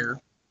last year?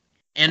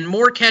 And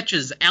more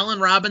catches, Allen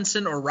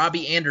Robinson or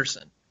Robbie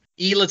Anderson?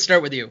 E, let's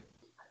start with you.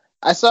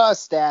 I saw a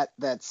stat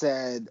that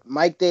said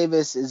Mike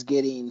Davis is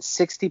getting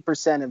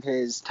 60% of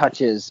his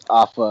touches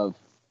off of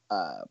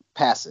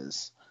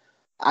passes.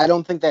 I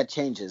don't think that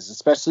changes,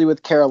 especially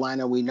with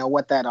Carolina. We know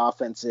what that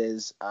offense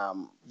is.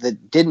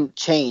 That didn't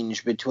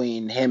change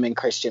between him and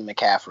Christian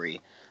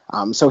McCaffrey.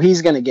 So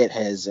he's going to get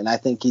his, and I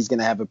think he's going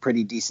to have a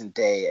pretty decent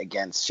day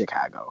against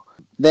Chicago.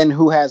 Then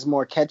who has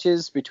more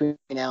catches between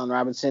Allen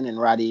Robinson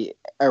and Robbie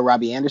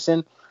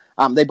Anderson?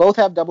 They both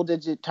have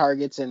double-digit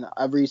targets in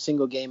every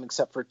single game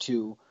except for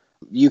 2.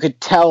 You could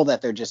tell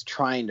that they're just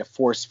trying to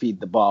force-feed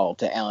the ball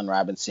to Allen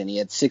Robinson. He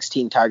had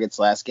 16 targets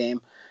last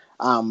game.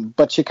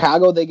 But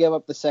Chicago, they gave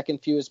up the second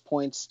fewest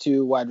points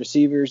to wide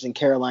receivers. In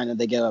Carolina,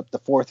 they gave up the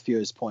 4th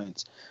fewest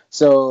points.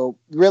 So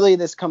really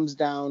this comes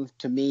down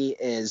to me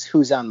is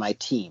who's on my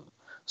team.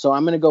 So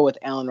I'm going to go with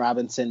Allen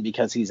Robinson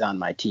because he's on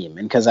my team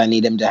and because I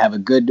need him to have a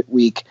good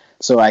week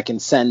so I can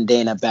send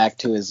Dana back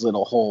to his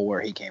little hole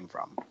where he came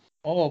from.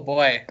 Oh,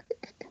 boy.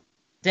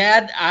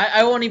 Dad,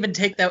 I won't even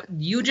take that.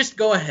 You just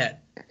go ahead.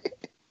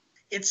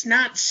 It's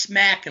not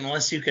smack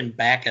unless you can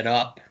back it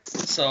up.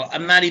 So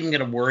I'm not even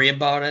going to worry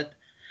about it.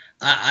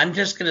 I'm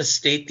just going to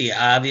state the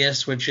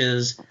obvious, which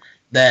is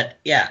that,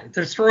 yeah,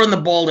 they're throwing the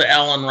ball to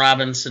Allen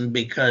Robinson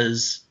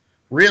because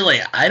really,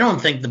 I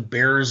don't think the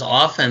Bears'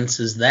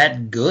 offense is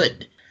that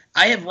good.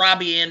 I have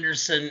Robbie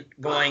Anderson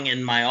going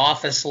in my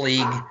office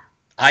league.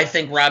 I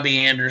think Robbie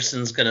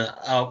Anderson's going to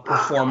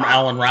outperform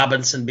Allen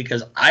Robinson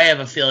because I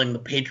have a feeling the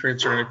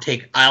Patriots are going to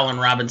take Allen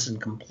Robinson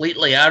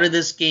completely out of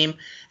this game,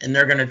 and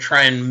they're going to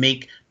try and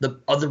make the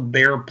other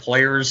Bear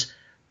players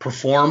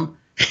perform,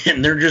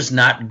 and they're just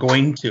not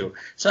going to.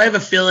 So I have a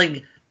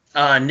feeling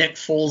Nick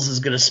Foles is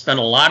going to spend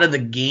a lot of the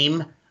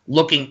game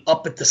looking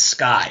up at the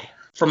sky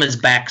from his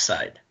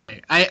backside.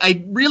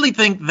 I really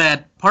think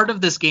that part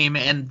of this game,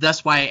 and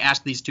that's why I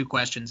asked these two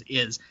questions,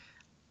 is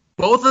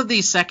both of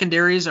these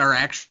secondaries are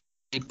actually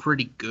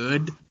pretty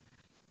good.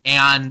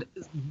 And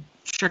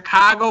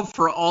Chicago,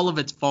 for all of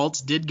its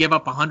faults, did give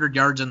up 100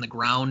 yards on the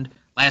ground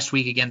last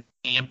week against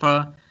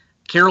Tampa.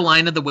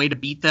 Carolina, the way to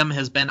beat them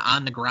has been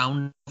on the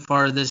ground so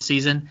far this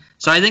season.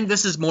 So I think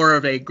this is more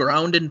of a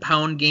ground and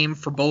pound game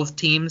for both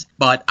teams,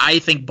 but I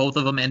think both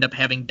of them end up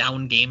having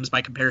down games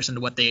by comparison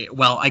to what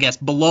I guess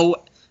below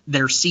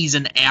their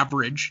season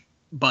average,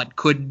 but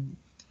could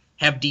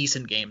have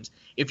decent games.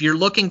 If you're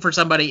looking for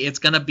somebody, it's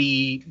going to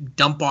be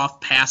dump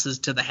off passes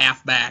to the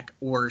halfback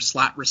or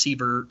slot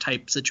receiver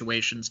type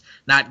situations,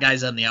 not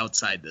guys on the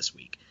outside this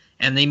week.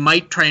 And they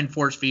might try and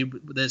force feed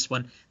this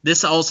one.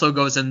 This also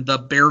goes in the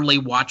barely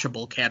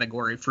watchable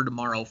category for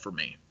tomorrow for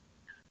me.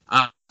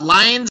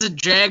 Lions and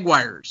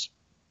Jaguars.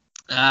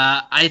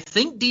 I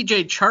think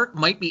DJ Chark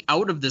might be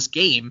out of this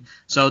game,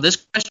 so this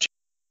question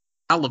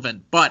is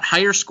relevant. But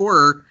higher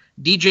scorer,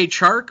 DJ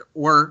Chark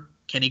or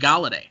Kenny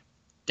Golladay?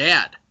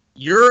 Dad,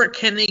 you're a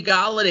Kenny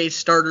Golladay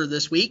starter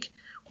this week.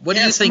 What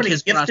do you think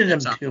his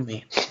prospects are? To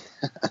me.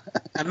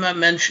 I'm not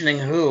mentioning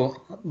who,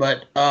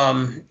 but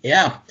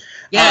yeah.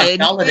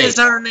 Yeah, these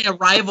aren't a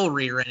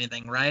rivalry or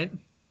anything, right?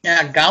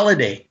 Yeah,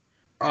 Golladay,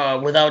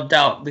 without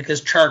doubt,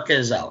 because Chark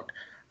is out.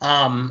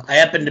 I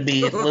happened to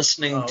be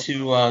listening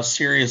to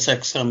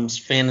SiriusXM's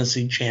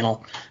Fantasy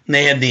Channel, and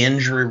they had the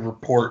injury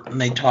report, and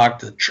they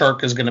talked that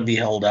Chark is going to be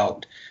held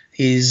out.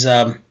 He's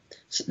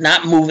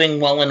not moving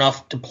well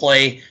enough to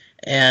play,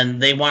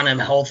 and they want him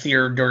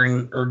healthier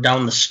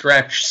down the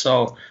stretch,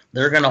 so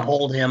they're going to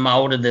hold him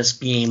out of this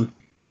game.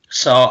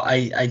 So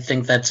I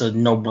think that's a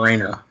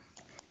no-brainer.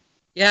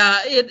 Yeah,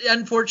 it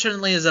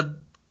unfortunately is a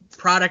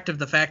product of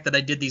the fact that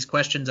I did these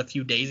questions a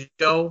few days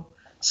ago.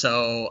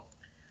 So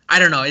I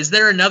don't know. Is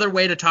there another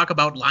way to talk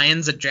about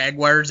Lions and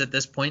Jaguars at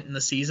this point in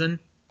the season?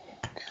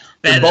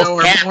 That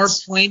or more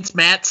points,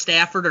 Matt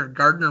Stafford or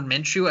Gardner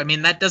Minshew? I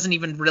mean, that doesn't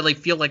even really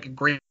feel like a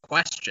great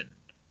question.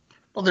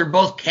 Well, they're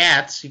both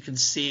cats. You can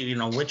see,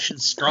 which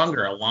is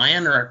stronger, a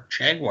lion or a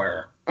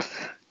jaguar.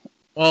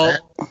 Well,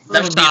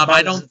 that would be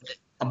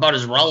about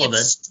as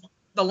relevant.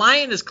 The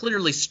lion is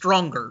clearly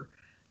stronger.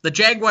 The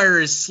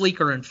jaguar is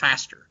sleeker and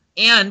faster,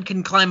 and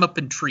can climb up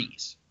in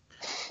trees.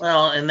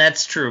 Well, and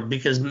that's true,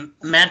 because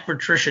Matt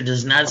Patricia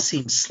does not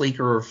seem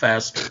sleeker or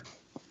faster.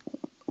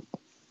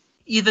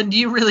 Ethan, do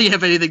you really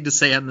have anything to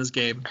say on this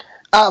game?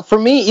 For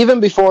me, even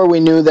before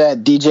we knew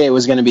that DJ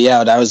was going to be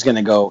out, I was going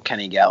to go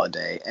Kenny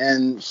Golladay.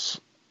 And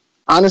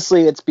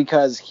honestly, it's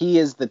because he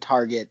is the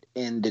target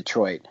in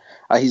Detroit.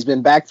 He's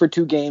been back for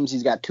 2 games.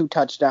 He's got 2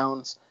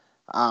 touchdowns.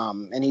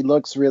 And he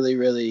looks really,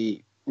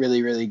 really,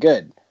 really, really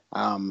good.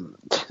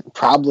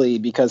 Probably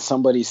because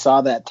somebody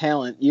saw that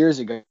talent years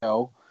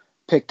ago,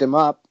 picked him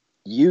up,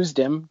 used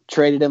him,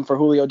 traded him for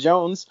Julio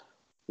Jones,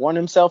 won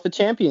himself a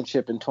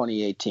championship in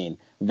 2018.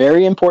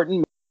 Very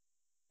important,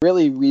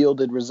 really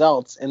yielded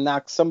results and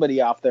knocked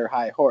somebody off their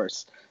high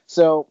horse.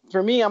 So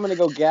for me, I'm going to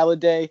go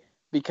Golladay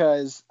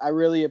because I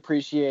really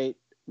appreciate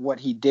what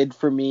he did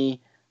for me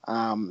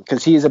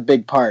because he is a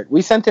big part.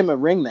 We sent him a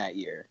ring that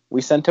year.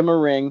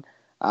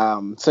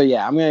 So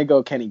yeah, I'm going to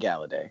go Kenny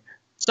Golladay.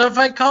 So if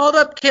I called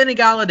up Kenny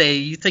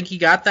Golladay, you think he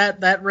got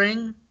that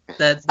ring?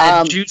 That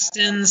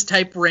Houston's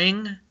type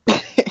ring?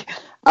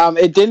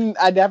 It didn't.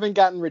 I haven't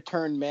gotten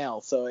return mail,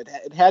 so it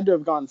had to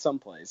have gone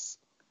someplace.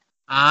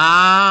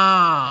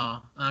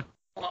 Ah.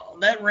 Well,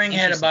 that ring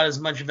had about as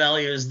much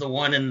value as the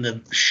one in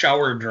the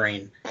shower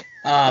drain.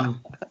 Wow.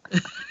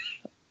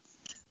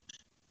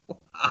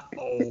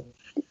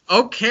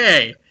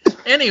 Okay.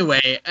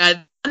 Anyway,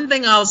 one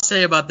thing I'll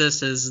say about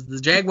this is the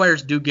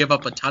Jaguars do give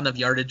up a ton of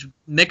yardage.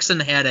 Mixon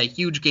had a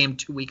huge game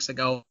 2 weeks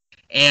ago,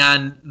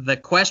 and the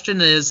question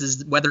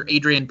is whether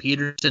Adrian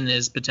Peterson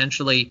is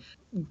potentially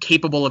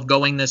capable of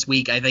going this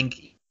week. I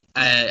think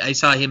I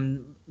saw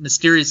him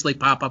mysteriously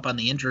pop up on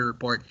the injury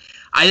report.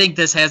 I think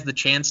this has the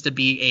chance to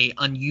be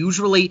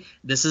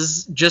this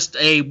is just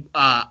a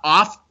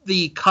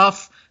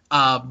off-the-cuff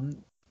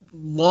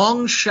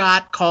long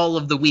shot call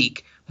of the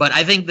week, but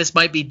I think this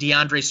might be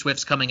DeAndre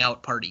Swift's coming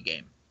out party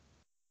game.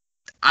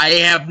 I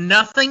have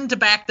nothing to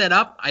back that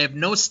up. I have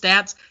no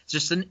stats. It's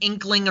just an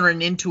inkling or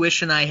an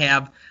intuition I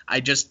have.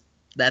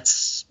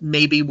 That's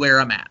maybe where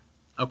I'm at.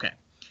 Okay.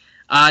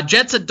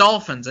 Jets at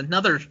Dolphins,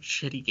 another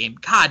shitty game.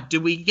 God,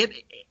 do we get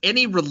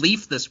any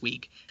relief this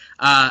week?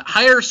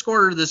 Higher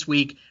scorer this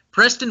week,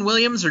 Preston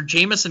Williams or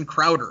Jamison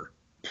Crowder?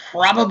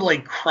 Probably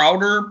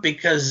Crowder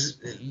because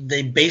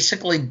they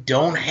basically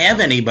don't have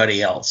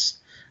anybody else.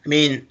 I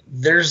mean,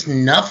 there's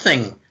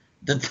nothing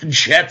that the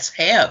Jets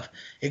have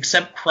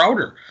except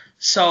Crowder.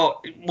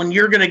 So when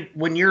you're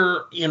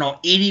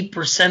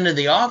 80% of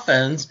the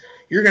offense,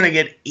 you're gonna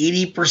get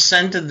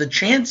 80% of the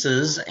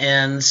chances,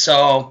 and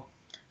so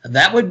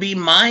that would be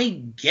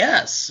my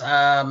guess.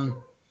 I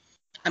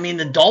mean,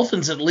 the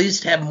Dolphins at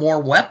least have more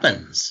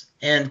weapons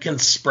and can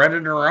spread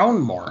it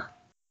around more.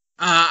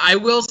 I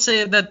will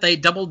say that they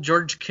doubled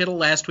George Kittle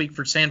last week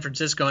for San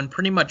Francisco and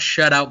pretty much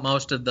shut out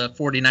most of the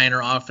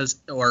 49er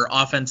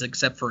offense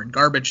except for in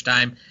garbage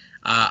time.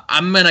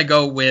 I'm going to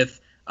go with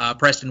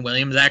Preston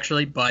Williams,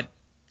 actually, but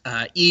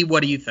E,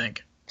 what do you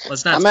think?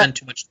 Let's not spend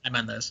too much time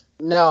on this.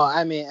 No,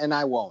 I mean, and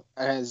I won't,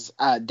 as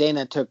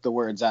Dana took the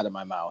words out of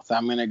my mouth.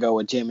 I'm going to go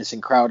with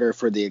Jamison Crowder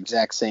for the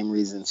exact same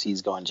reasons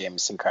he's going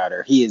Jamison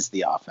Crowder. He is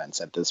the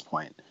offense at this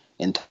point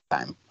in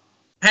time.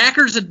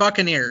 Packers at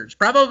Buccaneers,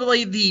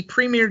 probably the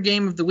premier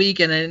game of the week,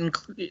 and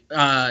it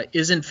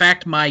is in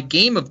fact my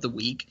game of the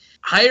week.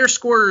 Higher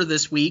scorer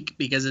this week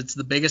because it's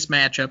the biggest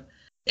matchup,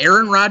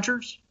 Aaron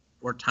Rodgers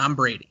or Tom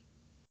Brady?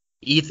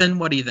 Ethan,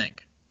 what do you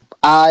think?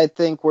 I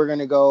think we're going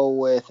to go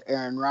with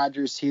Aaron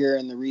Rodgers here,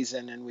 and the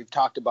reason, and we've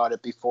talked about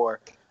it before,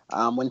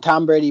 when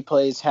Tom Brady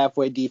plays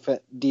halfway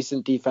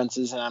decent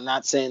defenses, and I'm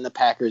not saying the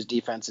Packers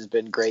defense has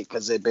been great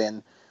because they've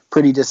been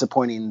pretty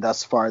disappointing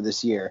thus far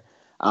this year,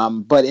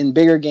 but in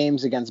bigger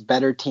games against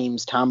better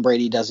teams, Tom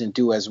Brady doesn't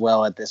do as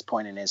well at this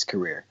point in his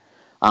career.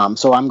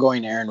 So I'm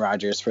going Aaron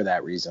Rodgers for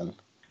that reason.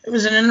 It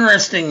was an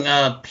interesting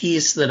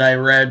piece that I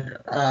read,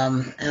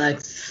 and I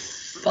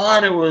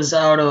thought it was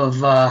out of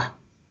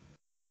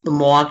the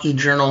Milwaukee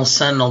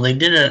Journal-Sentinel. They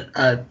did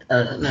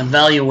an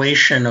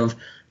evaluation of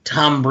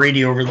Tom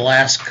Brady over the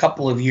last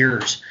couple of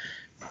years.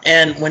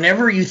 And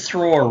whenever you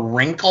throw a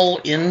wrinkle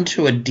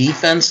into a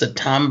defense that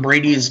Tom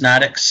Brady is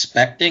not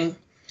expecting,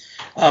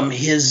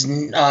 his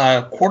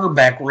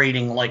quarterback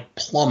rating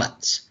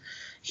plummets.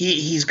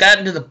 He's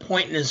gotten to the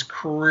point in his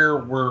career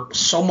where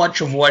so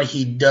much of what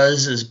he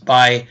does is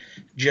by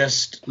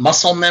just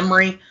muscle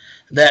memory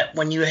that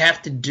when you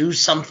have to do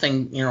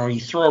something, you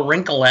throw a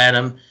wrinkle at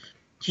him,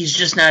 he's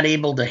just not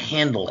able to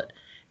handle it.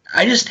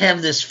 I just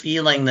have this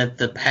feeling that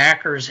the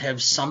Packers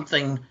have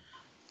something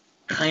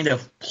kind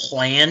of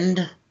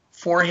planned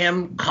for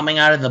him coming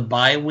out of the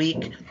bye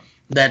week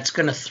that's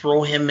going to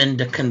throw him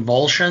into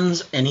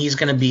convulsions, and he's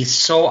going to be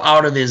so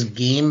out of his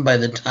game by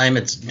the time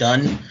it's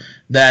done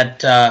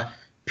that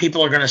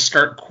people are going to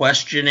start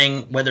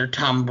questioning whether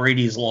Tom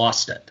Brady's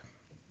lost it.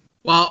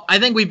 Well, I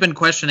think we've been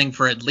questioning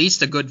for at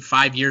least a good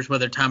 5 years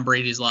whether Tom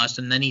Brady's lost,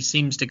 and then he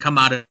seems to come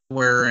out of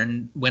nowhere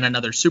and win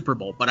another Super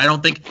Bowl. But I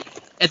don't think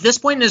at this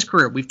point in his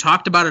career, we've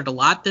talked about it a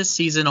lot this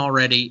season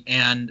already,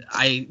 and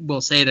I will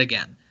say it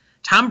again.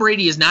 Tom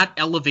Brady is not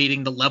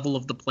elevating the level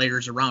of the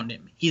players around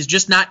him. He's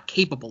just not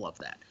capable of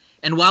that.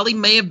 And while he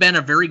may have been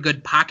a very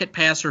good pocket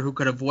passer who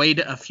could avoid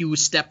a few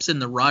steps in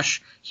the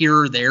rush here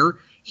or there,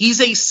 he's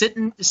a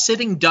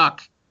sitting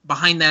duck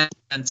behind that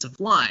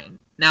offensive line.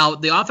 Now,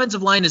 the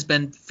offensive line has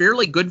been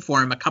fairly good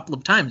for him a couple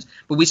of times,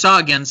 but we saw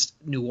against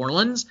New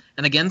Orleans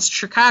and against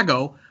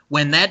Chicago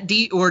when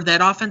that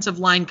offensive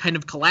line kind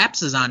of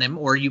collapses on him,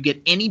 or you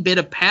get any bit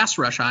of pass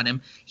rush on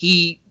him,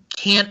 he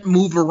can't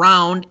move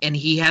around and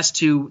he has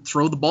to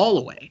throw the ball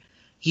away.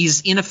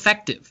 He's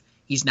ineffective.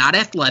 He's not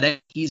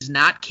athletic. He's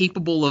not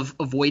capable of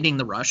avoiding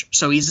the rush,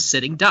 so he's a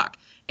sitting duck.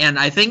 And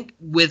I think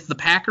with the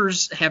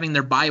Packers having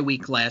their bye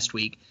week last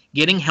week,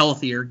 getting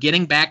healthier,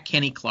 getting back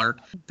Kenny Clark,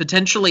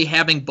 potentially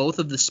having both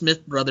of the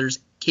Smith brothers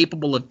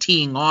capable of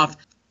teeing off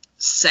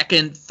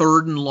second,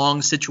 third, and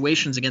long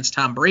situations against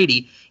Tom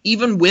Brady,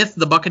 even with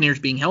the Buccaneers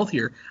being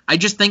healthier, I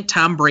just think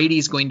Tom Brady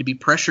is going to be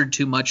pressured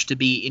too much to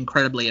be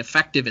incredibly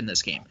effective in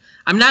this game.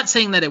 I'm not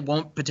saying that it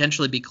won't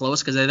potentially be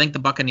close because I think the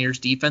Buccaneers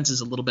defense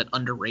is a little bit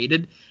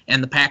underrated,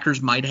 and the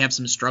Packers might have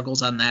some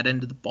struggles on that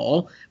end of the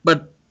ball,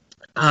 but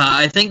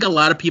I think a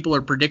lot of people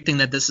are predicting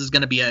that this is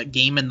going to be a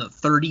game in the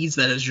 30s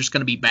that is just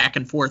going to be back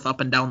and forth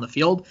up and down the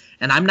field,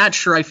 and I'm not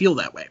sure I feel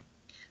that way.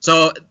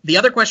 So the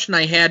other question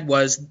I had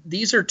was,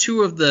 these are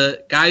two of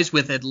the guys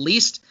with at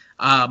least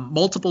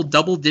multiple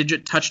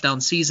double-digit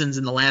touchdown seasons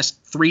in the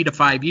last 3 to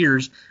 5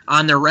 years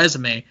on their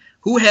resume.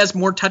 Who has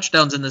more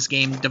touchdowns in this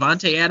game,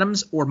 Davante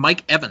Adams or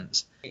Mike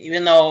Evans?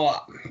 Even though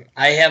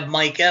I have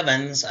Mike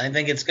Evans, I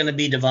think it's going to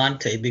be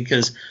Davante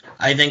because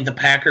I think the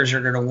Packers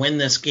are going to win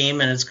this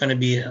game and it's going to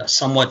be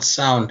somewhat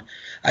sound.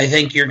 I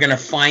think you're going to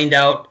find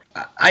out.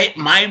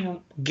 My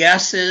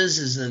guess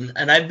is,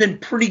 and I've been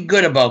pretty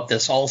good about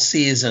this all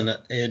season,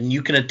 and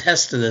you can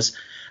attest to this,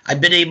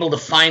 I've been able to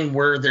find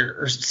where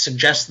there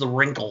suggest the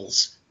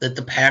wrinkles that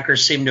the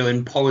Packers seem to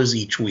impose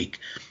each week.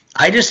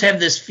 I just have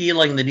this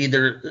feeling that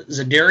either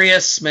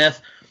Zadarius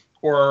Smith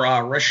or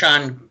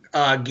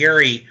Rashawn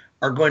Gary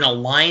are going to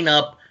line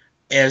up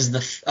as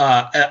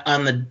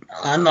on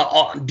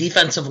the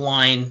defensive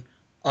line,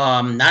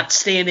 not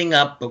standing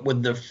up, but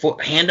with the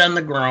hand on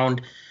the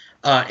ground,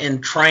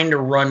 and trying to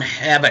run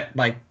havoc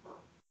by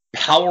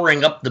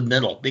powering up the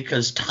middle.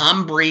 Because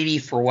Tom Brady,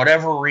 for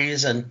whatever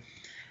reason,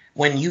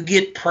 when you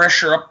get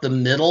pressure up the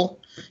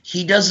middle,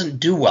 he doesn't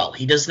do well.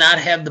 He does not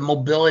have the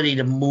mobility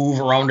to move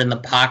around in the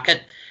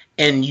pocket,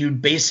 and you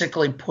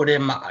basically put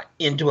him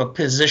into a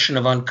position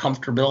of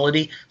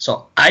uncomfortability.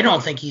 So I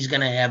don't think he's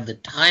going to have the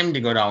time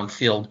to go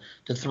downfield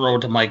to throw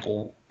to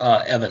Michael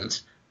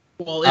Evans.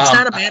 Well, it's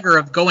not a matter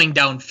of going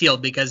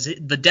downfield because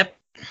the depth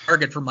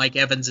target for Mike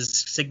Evans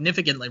is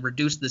significantly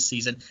reduced this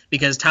season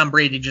because Tom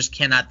Brady just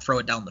cannot throw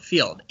it down the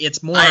field.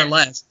 It's more or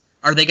less,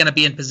 are they going to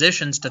be in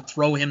positions to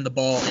throw him the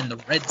ball in the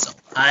red zone?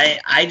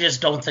 I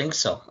just don't think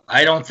so.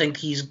 I don't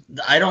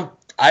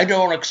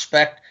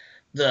expect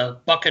the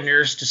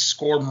Buccaneers to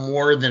score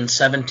more than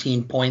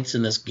 17 points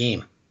in this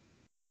game.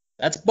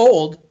 That's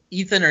bold.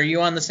 Ethan, are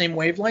you on the same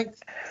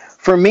wavelength?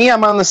 For me,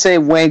 I'm on the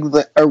same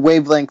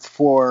wavelength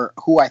for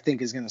who I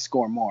think is going to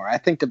score more. I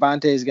think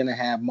Devontae is going to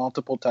have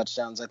multiple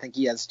touchdowns. I think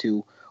he has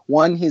 2.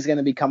 One, he's going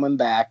to be coming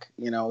back.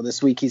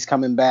 This week he's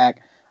coming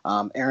back.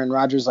 Aaron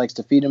Rodgers likes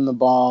to feed him the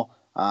ball,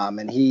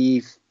 and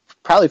he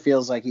probably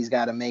feels like he's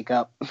got to make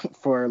up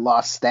for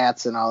lost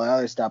stats and all the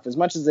other stuff. As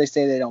much as they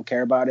say they don't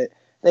care about it,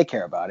 they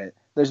care about it.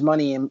 There's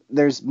money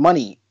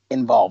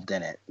involved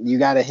in it. You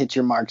got to hit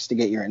your marks to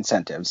get your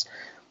incentives.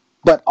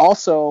 But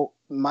also,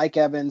 Mike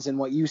Evans and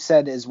what you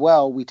said as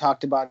well, we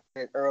talked about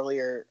it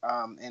earlier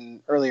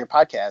in earlier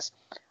podcasts.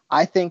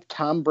 I think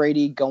Tom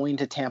Brady going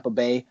to Tampa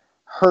Bay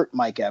hurt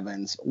Mike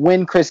Evans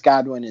when Chris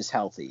Godwin is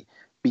healthy,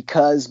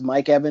 because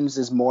Mike Evans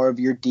is more of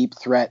your deep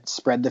threat,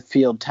 spread the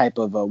field type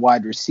of a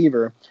wide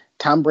receiver.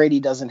 Tom Brady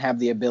doesn't have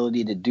the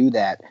ability to do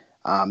that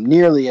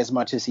nearly as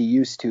much as he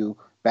used to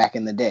back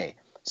in the day.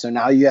 So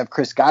now you have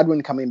Chris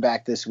Godwin coming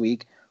back this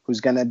week,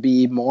 who's going to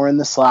be more in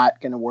the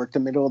slot, going to work the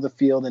middle of the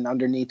field and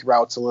underneath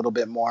routes a little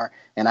bit more.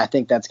 And I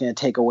think that's going to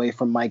take away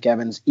from Mike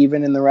Evans,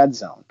 even in the red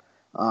zone.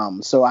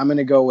 So I'm going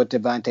to go with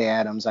Devontae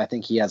Adams. I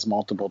think he has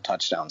multiple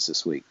touchdowns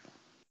this week.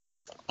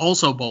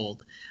 Also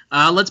bold.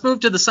 Let's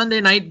move to the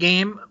Sunday night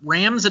game.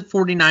 Rams at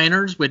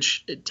 49ers,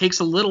 which it takes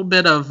a little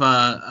bit of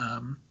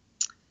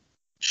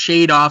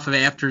shade off of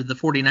after the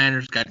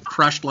 49ers got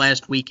crushed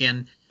last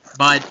weekend.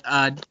 But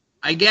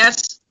I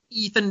guess,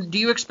 Ethan, do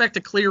you expect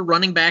a clear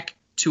running back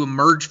to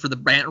emerge for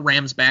the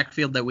Rams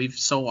backfield that we've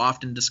so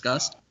often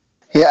discussed?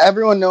 Yeah,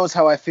 everyone knows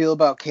how I feel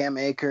about Cam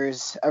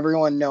Akers.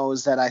 Everyone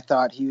knows that I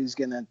thought he was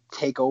going to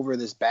take over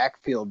this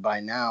backfield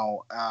by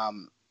now.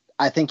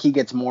 I think he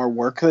gets more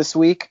work this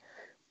week,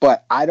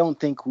 but I don't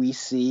think we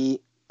see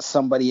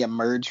somebody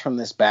emerge from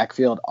this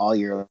backfield all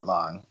year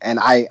long. And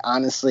I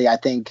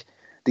think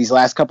these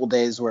last couple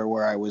days were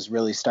where I was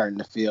really starting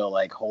to feel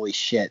like, holy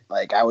shit,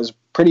 like I was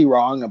pretty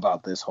wrong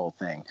about this whole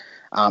thing.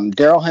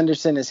 Darrell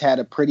Henderson has had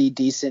a pretty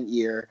decent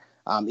year.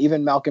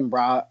 Even Malcolm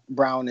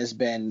Brown has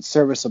been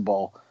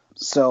serviceable.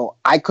 So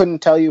I couldn't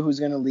tell you who's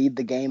going to lead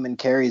the game and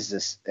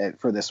carries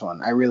for this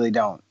one. I really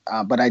don't.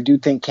 But I do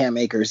think Cam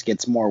Akers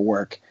gets more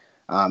work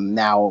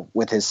now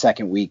with his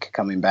second week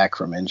coming back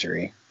from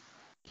injury.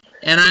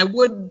 And I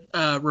would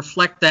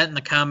reflect that in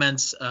the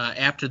comments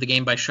after the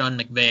game by Sean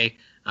McVay,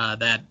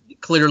 that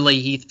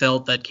clearly he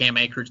felt that Cam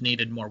Akers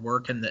needed more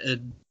work in this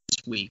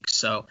week.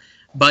 So,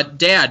 but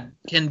Dad,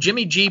 can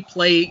Jimmy G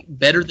play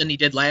better than he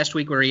did last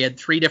week, where he had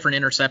 3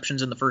 different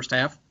interceptions in the first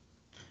half?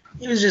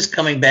 He was just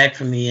coming back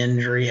from the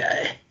injury.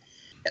 I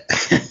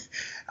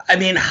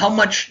mean, how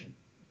much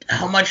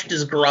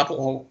does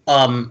Garoppolo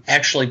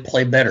actually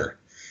play better?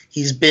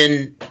 He's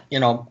been,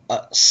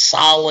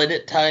 solid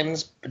at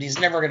times, but he's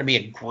never going to be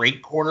a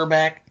great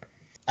quarterback.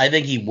 I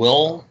think he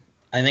will.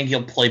 I think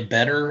he'll play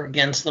better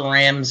against the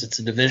Rams. It's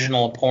a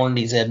divisional opponent.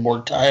 He's had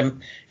more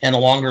time and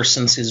longer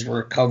since his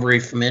recovery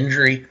from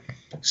injury.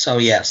 So,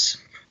 yes.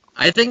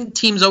 I think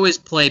teams always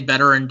play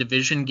better in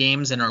division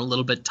games and are a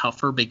little bit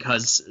tougher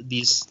because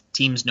these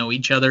teams know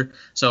each other.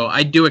 So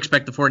I do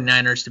expect the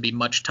 49ers to be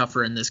much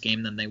tougher in this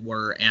game than they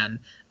were. And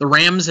the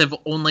Rams have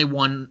only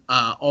won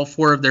all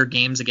 4 of their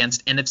games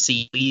against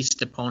NFC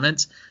East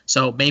opponents.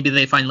 So maybe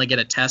they finally get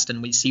a test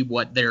and we see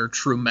what their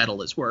true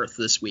mettle is worth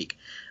this week.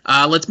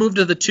 Let's move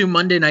to the 2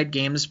 Monday night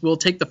games. We'll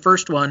take the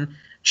first one,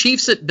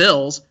 Chiefs at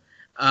Bills.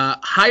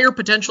 Higher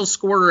potential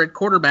scorer at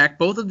quarterback.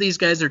 Both of these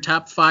guys are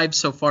top 5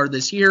 so far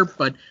this year,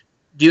 but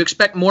do you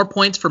expect more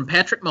points from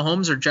Patrick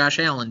Mahomes or Josh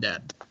Allen,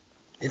 Dad?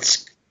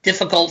 It's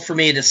difficult for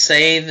me to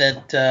say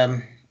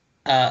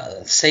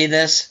that. Say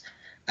this.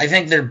 I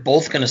think they're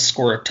both going to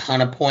score a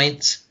ton of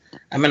points.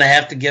 I'm going to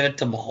have to give it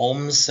to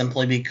Mahomes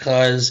simply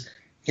because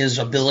his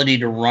ability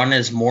to run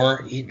is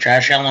more.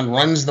 Josh Allen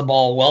runs the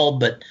ball well,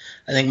 but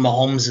I think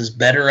Mahomes is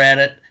better at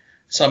it.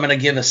 So I'm going to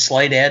give a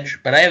slight edge,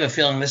 but I have a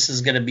feeling this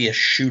is going to be a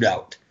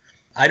shootout.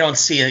 I don't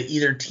see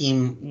either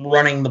team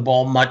running the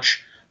ball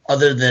much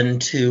other than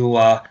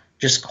to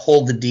just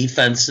hold the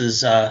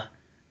defenses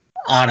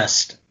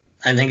honest.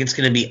 I think it's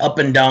going to be up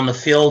and down the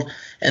field,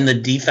 and the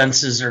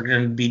defenses are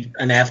going to be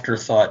an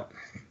afterthought.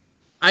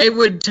 I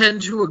would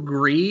tend to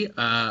agree.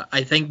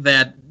 I think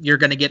that you're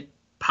going to get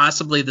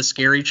possibly the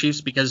scary Chiefs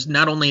because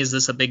not only is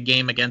this a big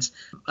game against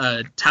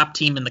a top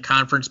team in the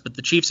conference, but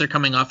the Chiefs are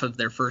coming off of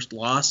their first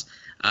loss.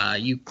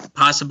 You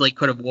possibly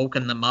could have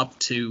woken them up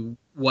to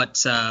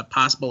what's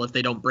possible if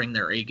they don't bring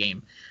their A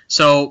game.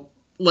 So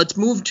let's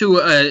move to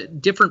a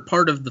different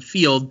part of the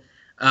field.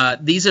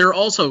 These are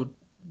also,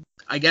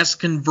 I guess,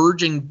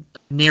 converging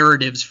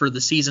narratives for the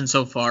season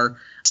so far.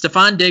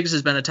 Stephon Diggs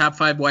has been a top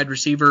 5 wide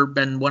receiver,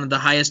 been one of the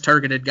highest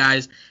targeted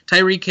guys.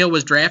 Tyreek Hill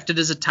was drafted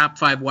as a top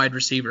 5 wide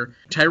receiver.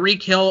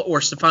 Tyreek Hill or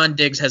Stephon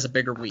Diggs has a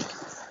bigger week?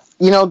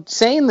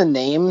 Saying the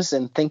names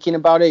and thinking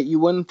about it, you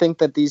wouldn't think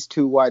that these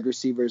two wide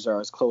receivers are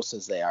as close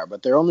as they are,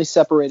 but they're only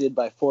separated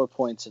by 4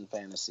 points in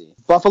fantasy.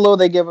 Buffalo,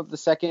 they give up the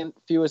second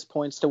fewest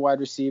points to wide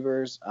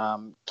receivers.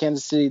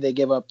 Kansas City, they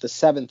give up the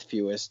 7th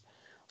fewest.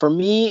 For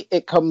me,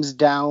 it comes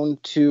down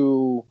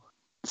to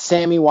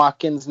Sammy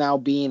Watkins now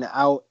being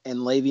out and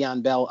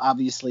Le'Veon Bell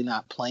obviously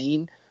not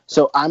playing.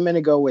 So I'm going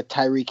to go with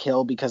Tyreek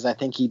Hill because I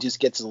think he just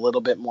gets a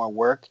little bit more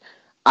work.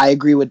 I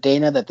agree with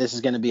Dana that this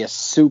is going to be a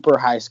super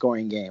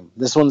high-scoring game.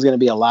 This one's going to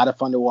be a lot of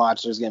fun to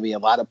watch. There's going to be a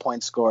lot of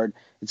points scored.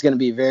 It's going to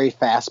be very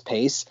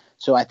fast-paced,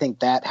 so I think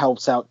that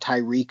helps out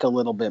Tyreek a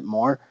little bit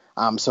more.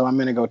 So I'm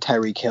going to go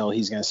Tyreek Hill.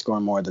 He's going to score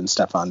more than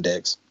Stephon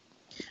Diggs.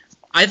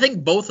 I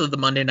think both of the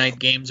Monday night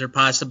games are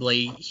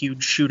possibly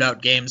huge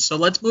shootout games. So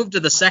let's move to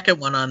the second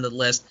one on the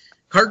list,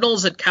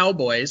 Cardinals at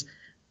Cowboys.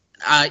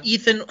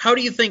 Ethan, how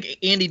do you think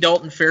Andy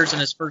Dalton fares in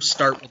his first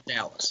start with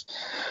Dallas?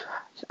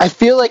 I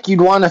feel like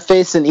you'd want to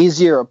face an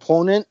easier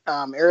opponent.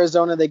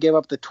 Arizona, they give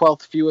up the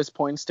 12th fewest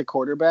points to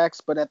quarterbacks,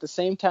 but at the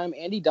same time,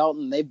 Andy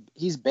Dalton,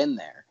 he's been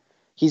there.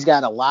 He's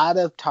got a lot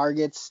of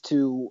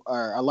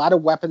or a lot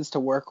of weapons to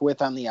work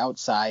with on the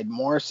outside,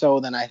 more so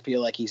than I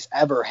feel like he's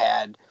ever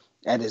had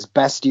at his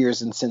best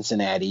years in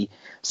Cincinnati.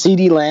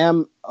 CeeDee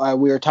Lamb,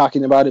 we were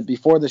talking about it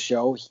before the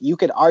show. You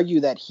could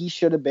argue that he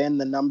should have been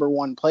the number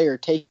 1 player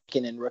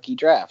taken in rookie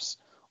drafts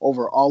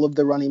over all of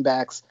the running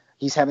backs.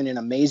 He's having an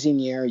amazing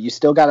year. You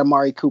still got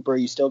Amari Cooper.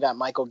 You still got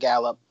Michael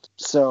Gallup.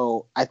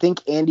 So I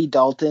think Andy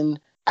Dalton,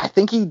 I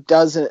think he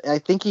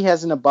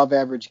has an above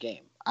average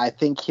game. I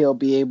think he'll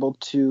be able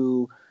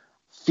to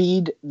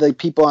feed the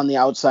people on the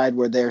outside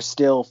where they're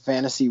still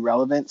fantasy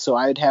relevant. So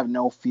I'd have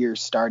no fear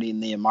starting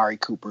the Amari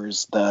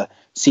Coopers, the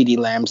CeeDee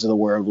Lambs of the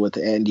world with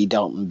Andy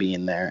Dalton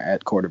being there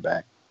at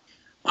quarterback.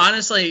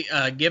 Honestly,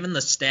 given the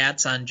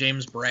stats on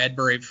James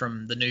Bradbury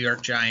from the New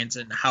York Giants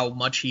and how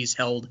much he's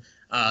held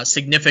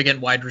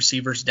significant wide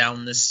receivers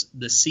down this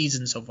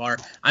season so far,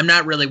 I'm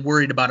not really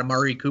worried about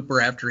Amari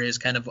Cooper after his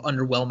kind of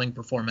underwhelming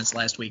performance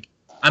last week.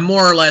 I'm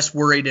more or less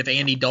worried if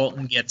Andy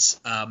Dalton gets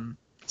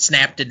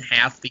snapped in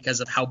half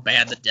because of how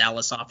bad the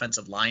Dallas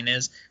offensive line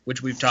is,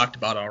 which we've talked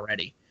about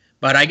already.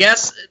 But I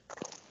guess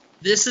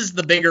this is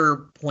the bigger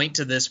point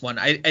to this one.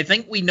 I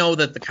think we know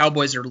that the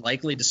Cowboys are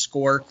likely to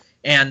score,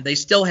 and they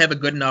still have a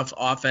good enough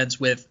offense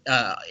with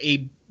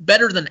a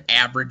better than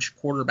average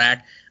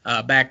quarterback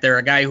back there,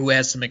 a guy who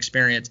has some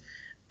experience.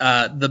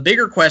 The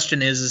bigger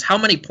question is how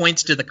many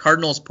points do the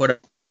Cardinals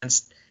put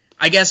against,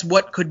 I guess,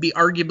 what could be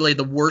arguably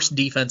the worst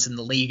defense in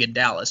the league in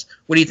Dallas?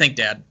 What do you think,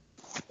 Dad?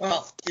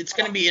 Well, it's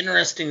going to be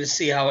interesting to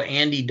see how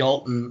Andy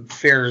Dalton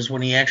fares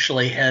when he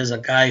actually has a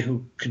guy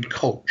who can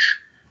coach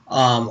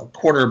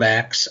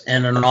quarterbacks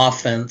and an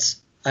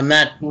offense. I'm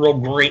not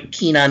real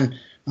keen on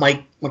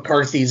Mike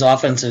McCarthy's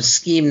offensive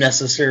scheme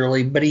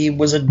necessarily, but he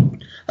was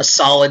a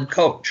solid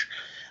coach.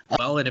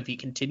 Well, and if he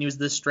continues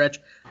this stretch,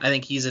 I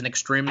think he's an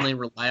extremely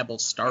reliable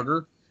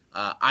starter.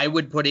 I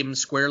would put him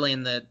squarely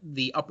in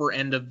the upper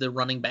end of the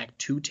running back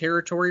 2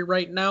 territory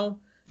right now,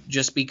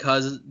 just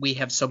because we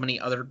have so many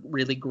other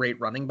really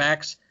great running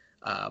backs.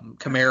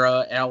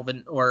 Kamara,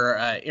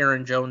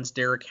 Aaron Jones,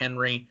 Derrick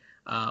Henry,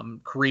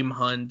 Kareem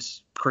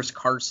Hunt, Chris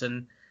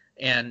Carson,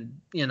 and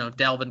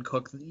Dalvin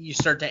Cook. You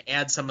start to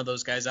add some of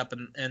those guys up,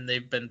 and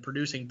they've been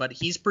producing, but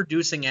he's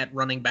producing at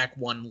running back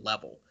 1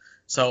 level.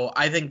 So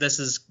I think this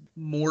is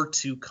more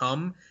to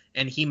come,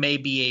 and he may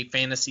be a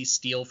fantasy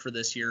steal for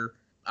this year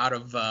out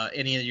of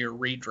any of your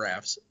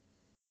redrafts.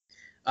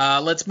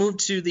 Let's move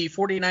to the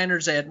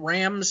 49ers at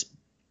Rams,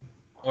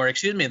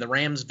 the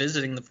Rams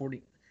visiting the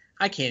 40.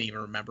 I can't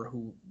even remember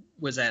who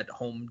was at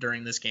home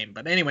during this game.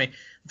 But anyway,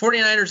 the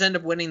 49ers end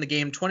up winning the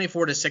game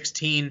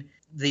 24-16.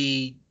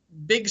 The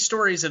big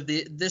stories of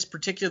this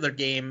particular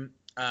game,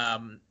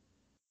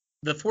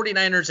 the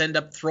 49ers end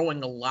up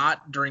throwing a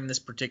lot during this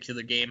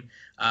particular game,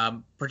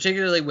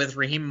 particularly with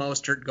Raheem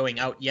Mostert going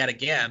out yet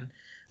again,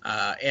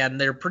 and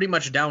they're pretty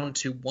much down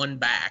to 1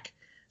 back.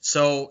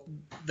 So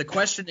the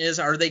question is,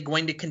 are they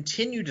going to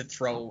continue to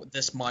throw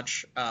this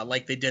much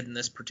like they did in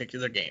this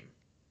particular game?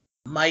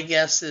 My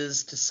guess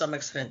is to some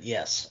extent,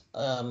 yes.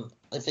 I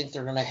think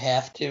they're going to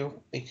have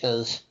to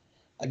because,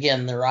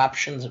 again, their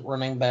options at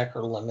running back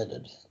are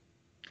limited.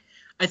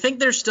 I think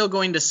they're still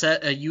going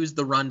to use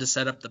the run to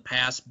set up the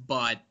pass,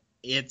 but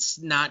it's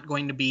not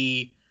going to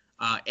be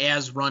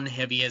as run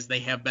heavy as they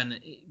have been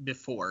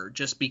before,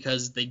 just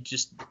because they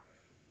just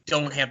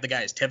don't have the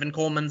guys. Tevin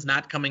Coleman's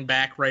not coming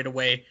back right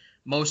away.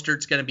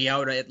 Mostert's going to be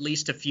out at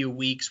least a few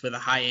weeks with a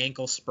high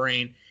ankle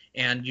sprain,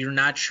 and you're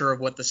not sure of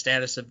what the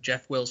status of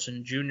Jeff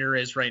Wilson Jr.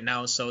 is right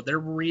now, so they're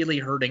really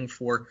hurting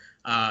for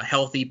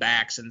healthy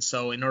backs. And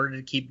so in order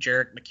to keep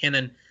Jerick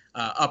McKinnon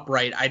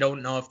upright, I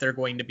don't know if they're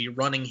going to be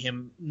running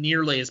him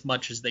nearly as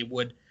much as they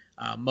would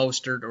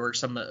Mostert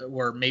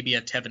or maybe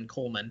a Tevin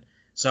Coleman.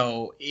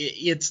 So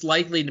it's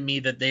likely to me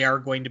that they are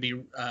going to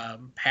be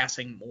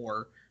passing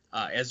more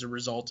as a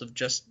result of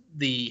just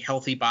the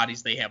healthy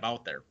bodies they have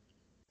out there.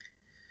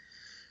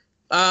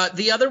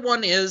 The other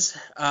one is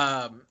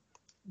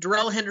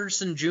Darrell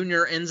Henderson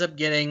Jr. ends up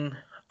getting,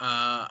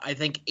 I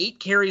think, 8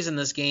 carries in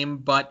this game,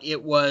 but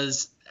it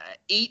was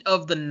 8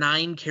 of the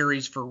 9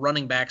 carries for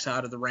running backs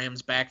out of the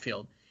Rams'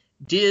 backfield.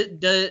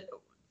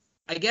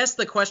 I guess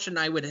the question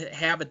I would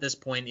have at this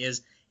point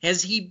is,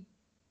 has he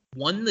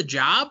won the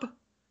job?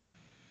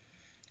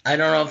 I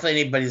don't know if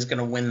anybody's going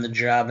to win the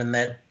job in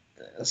that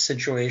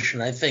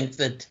situation. I think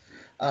that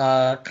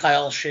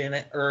Kyle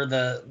Shanahan, or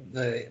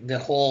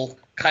the whole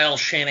Kyle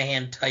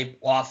Shanahan type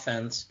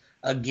offense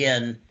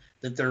again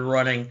that they're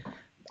running,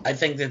 I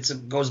think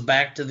that goes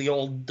back to the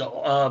old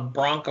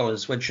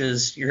Broncos, which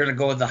is you're going to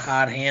go with the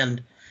hot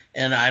hand,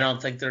 and I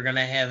don't think they're going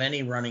to have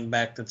any running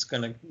back that's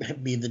going to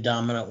be the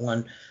dominant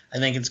one. I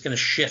think it's going to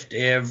shift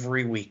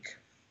every week.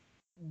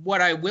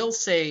 What I will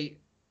say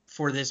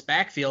for this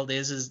backfield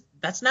is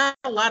that's not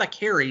a lot of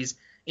carries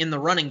in the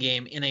running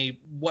game in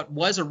what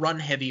was a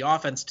run-heavy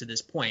offense to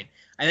this point.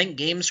 I think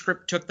game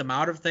script took them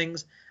out of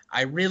things.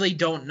 I really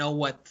don't know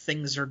what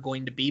things are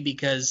going to be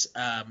because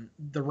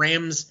the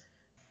Rams,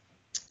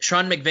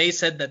 Sean McVay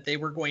said that they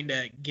were going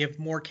to give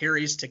more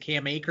carries to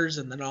Cam Akers,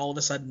 and then all of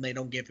a sudden they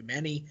don't give him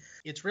any.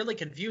 It's really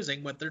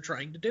confusing what they're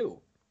trying to do.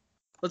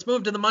 Let's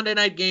move to the Monday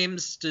night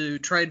games to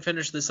try and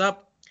finish this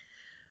up.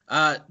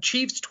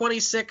 Chiefs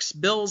 26,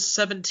 Bills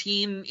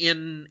 17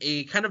 in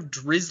a kind of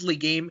drizzly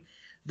game.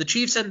 The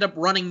Chiefs end up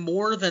running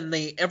more than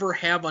they ever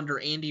have under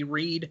Andy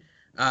Reid.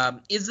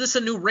 Is this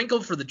a new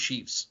wrinkle for the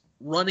Chiefs,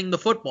 running the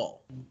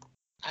football?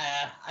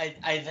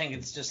 I think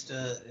it's just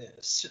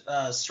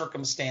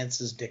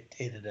circumstances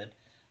dictated it.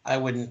 I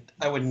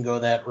wouldn't go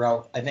that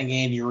route. I think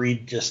Andy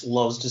Reid just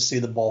loves to see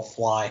the ball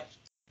fly.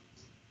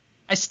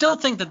 I still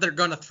think that they're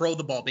going to throw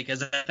the ball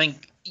because I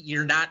think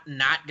you're not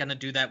going to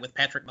do that with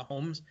Patrick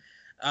Mahomes.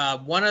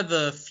 One of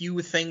the few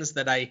things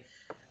that I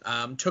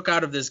took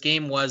out of this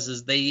game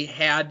was they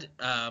had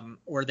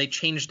or they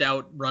changed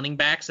out running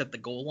backs at the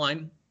goal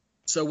line.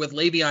 So with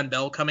Le'Veon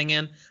Bell coming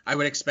in, I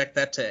would expect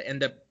that to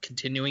end up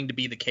continuing to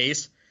be the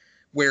case,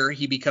 where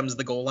he becomes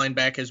the goal line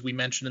back, as we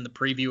mentioned in the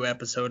preview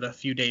episode a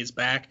few days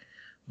back.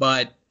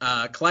 But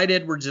Clyde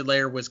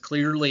Edwards-Helaire was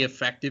clearly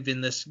effective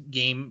in this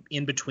game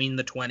in between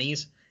the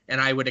 20s, and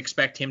I would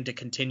expect him to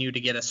continue to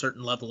get a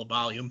certain level of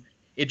volume.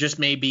 It just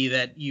may be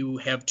that you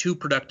have 2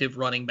 productive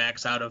running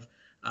backs out of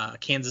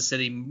Kansas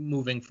City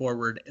moving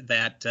forward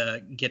that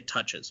get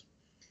touches.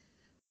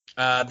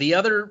 The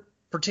other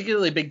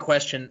particularly big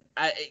question,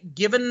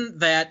 given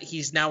that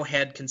he's now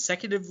had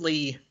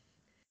consecutively,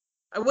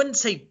 I wouldn't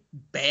say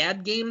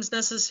bad games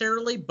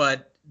necessarily,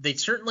 but they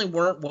certainly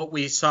weren't what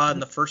we saw in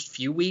the first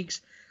few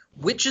weeks,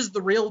 which is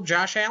the real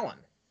Josh Allen?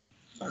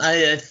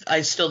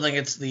 I still think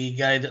it's the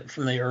guy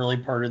from the early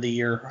part of the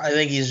year. I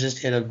think he's just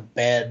hit a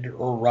bad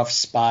or rough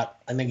spot.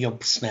 I think he'll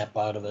snap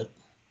out of it.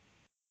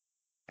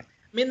 I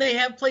mean, they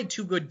have played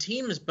 2 good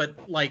teams,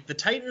 but like the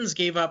Titans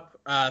gave up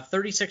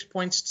 36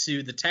 points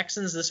to the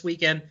Texans this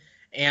weekend,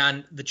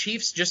 and the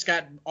Chiefs just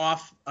got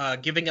off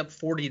giving up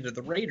 40 to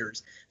the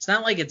Raiders. It's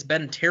not like it's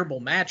been terrible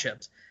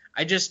matchups.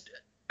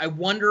 I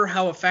wonder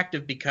how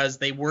effective, because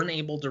they weren't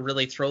able to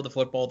really throw the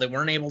football. They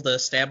weren't able to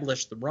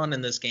establish the run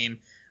in this game.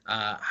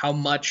 How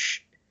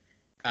much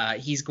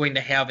he's going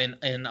to have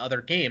in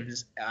other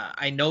games.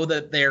 I know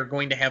that they're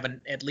going to have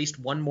at least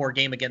one more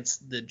game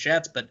against the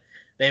Jets, but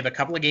they have a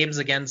couple of games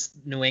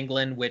against New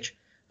England, which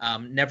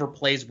never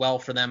plays well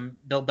for them.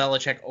 Bill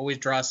Belichick always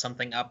draws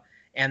something up,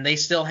 and they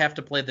still have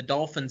to play the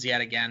Dolphins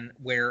yet again,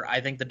 where I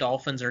think the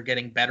Dolphins are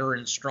getting better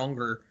and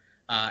stronger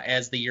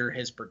as the year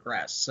has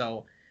progressed.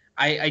 So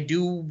I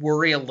do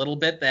worry a little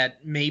bit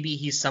that maybe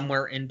he's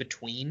somewhere in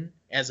between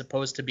as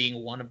opposed to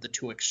being one of the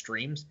 2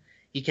 extremes.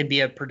 He can be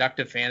a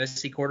productive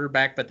fantasy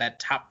quarterback, but that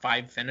top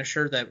 5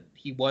 finisher that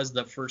he was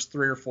the first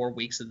 3 or 4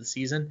 weeks of the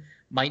season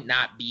might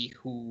not be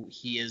who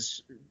he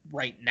is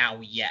right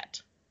now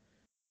yet.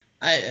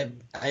 I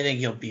think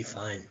he'll be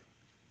fine.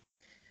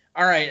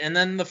 All right, and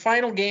then the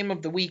final game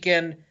of the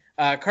weekend,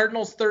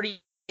 Cardinals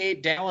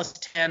 38, Dallas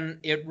 10.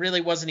 It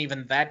really wasn't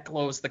even that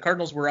close. The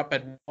Cardinals were up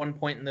at one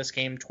point in this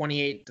game,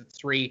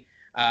 28-3.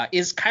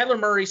 Is Kyler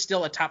Murray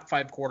still a top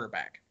 5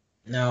 quarterback?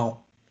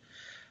 No.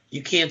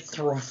 You can't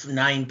throw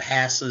 9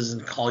 passes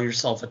and call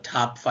yourself a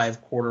top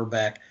 5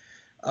 quarterback.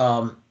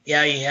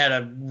 Yeah, he had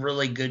a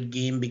really good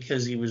game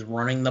because he was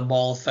running the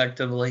ball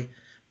effectively,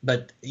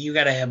 but you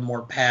got to have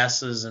more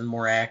passes and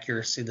more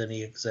accuracy than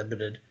he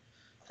exhibited.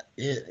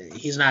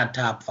 He's not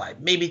top 5.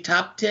 Maybe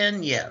top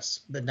 10, yes,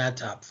 but not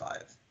top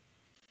 5.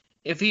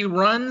 If he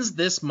runs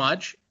this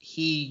much,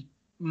 he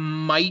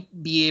might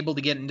be able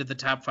to get into the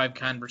top 5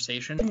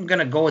 conversation. I'm going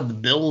to go with the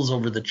Bills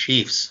over the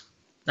Chiefs.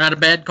 Not a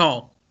bad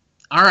call.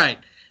 All right.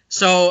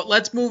 So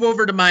let's move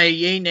over to my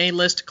yay nay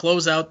list to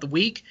close out the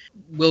week.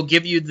 We'll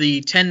give you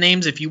the 10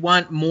 names. If you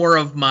want more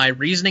of my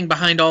reasoning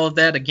behind all of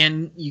that,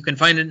 again, you can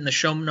find it in the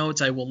show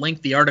notes. I will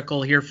link the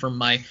article here from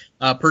my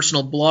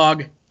personal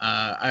blog.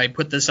 I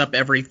put this up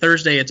every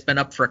Thursday. It's been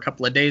up for a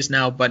couple of days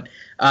now. But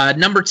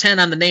number 10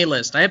 on the nay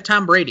list, I have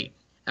Tom Brady.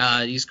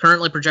 He's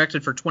currently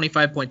projected for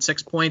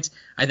 25.6 points.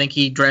 I think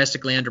he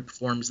drastically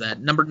underperforms that.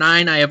 Number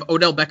 9, I have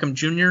Odell Beckham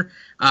Jr.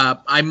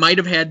 I might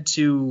have had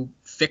to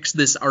fix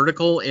this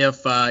article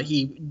if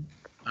he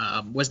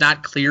was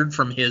not cleared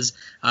from his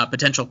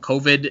potential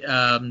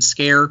COVID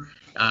scare.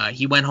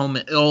 He went home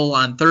ill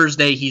on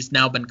Thursday. He's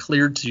now been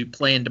cleared to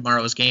play in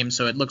tomorrow's game,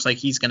 so it looks like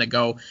he's going to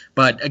go.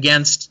 But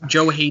against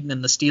Joe Hayden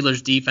and the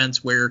Steelers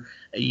defense, where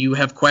you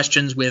have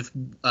questions with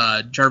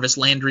Jarvis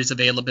Landry's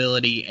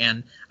availability,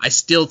 and I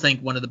still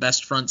think one of the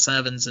best front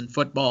sevens in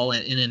football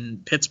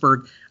in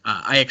Pittsburgh,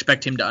 I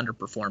expect him to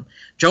underperform.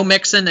 Joe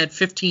Mixon at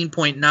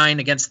 15.9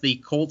 against the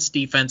Colts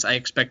defense, I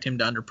expect him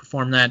to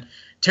underperform that.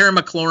 Terry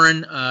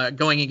McLaurin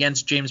going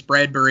against James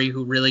Bradbury,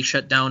 who really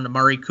shut down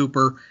Amari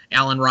Cooper,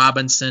 Allen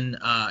Robinson,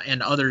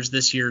 and others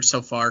this year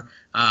so far.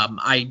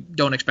 I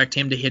don't expect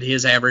him to hit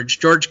his average.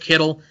 George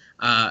Kittle,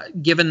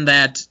 given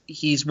that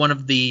he's one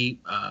of the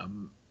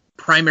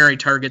primary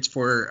targets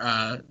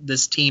for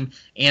this team,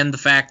 and the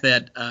fact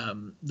that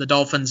the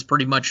Dolphins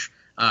pretty much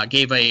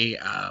gave a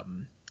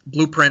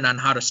blueprint on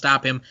how to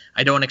stop him,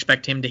 I don't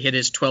expect him to hit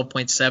his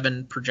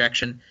 12.7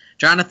 projection.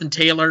 Jonathan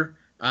Taylor,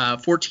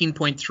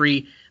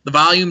 14.3. The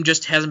volume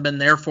just hasn't been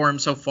there for him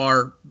so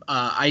far.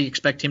 I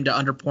expect him to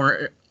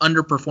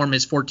underperform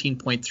his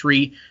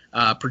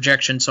 14.3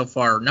 projection so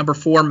far. Number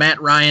 4,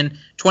 Matt Ryan,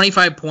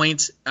 25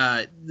 points.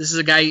 This is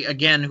a guy,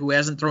 again, who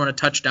hasn't thrown a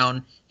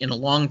touchdown in a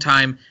long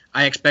time.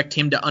 I expect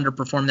him to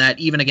underperform that,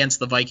 even against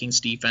the Vikings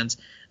defense.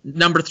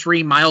 Number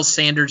 3, Miles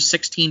Sanders,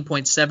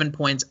 16.7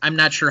 points. I'm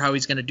not sure how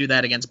he's going to do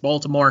that against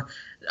Baltimore.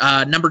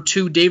 Number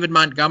 2, David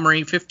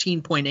Montgomery,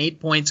 15.8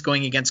 points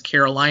going against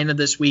Carolina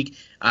this week.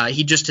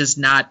 He just has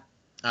not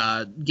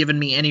given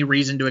me any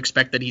reason to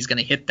expect that he's going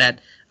to hit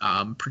that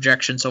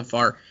projection so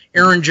far.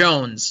 Aaron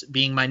Jones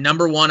being my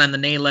number 1 on the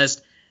nay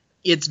list.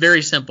 It's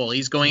very simple.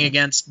 He's going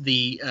against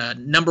the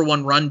number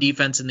 1 run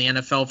defense in the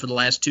NFL for the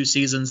last 2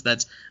 seasons.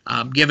 That's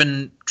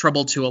given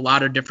trouble to a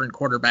lot of different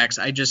quarterbacks.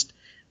 I just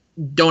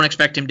don't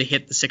expect him to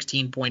hit the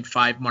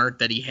 16.5 mark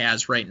that he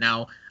has right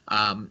now.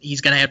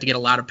 He's going to have to get a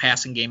lot of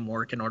passing game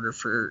work in order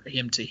for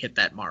him to hit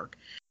that mark.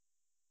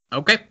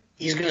 Okay.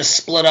 He's going to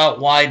split out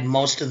wide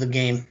most of the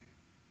game.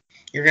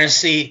 You're going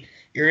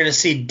to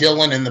see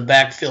Dillon in the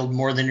backfield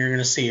more than you're going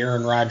to see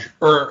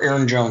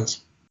Aaron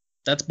Jones.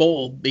 That's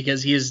bold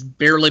because he has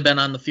barely been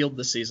on the field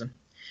this season.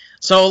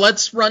 So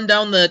let's run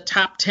down the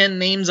top 10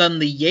 names on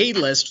the yay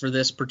list for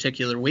this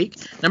particular week.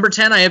 Number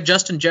 10, I have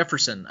Justin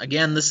Jefferson.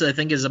 Again, this I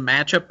think is a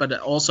matchup, but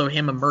also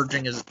him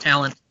emerging as a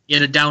talent. He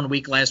had a down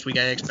week last week.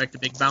 I expect a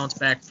big bounce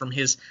back from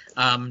his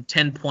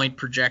 10-point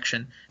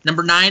projection.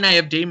 Number 9, I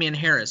have Damian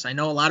Harris. I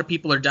know a lot of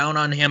people are down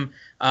on him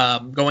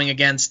going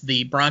against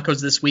the Broncos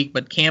this week,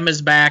 but Cam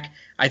is back.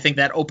 I think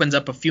that opens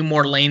up a few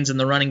more lanes in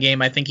the running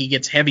game. I think he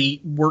gets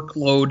heavy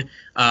workload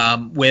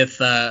with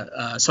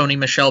Sony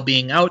Michel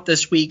being out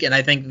this week, and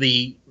I think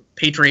the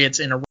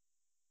Patriots in a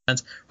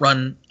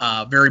run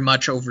very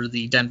much over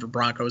the Denver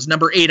Broncos.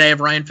 Number 8, I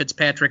have Ryan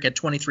Fitzpatrick at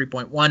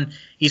 23.1.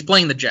 He's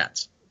playing the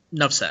Jets.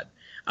 Enough said.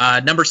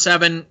 Number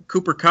 7,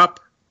 Cooper Kupp,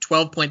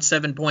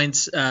 12.7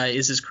 points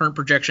is his current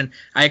projection.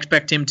 I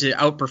expect him to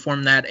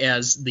outperform that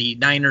as the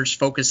Niners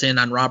focus in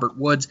on Robert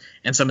Woods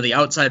and some of the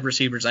outside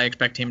receivers. I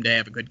expect him to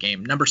have a good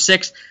game. Number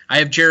 6, I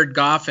have Jared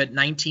Goff at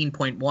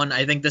 19.1.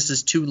 I think this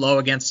is too low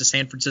against a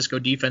San Francisco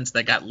defense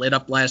that got lit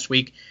up last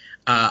week.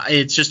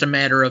 It's just a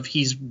matter of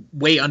he's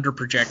way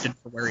underprojected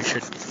for where he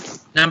should be.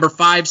 Number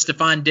 5,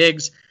 Stephon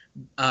Diggs.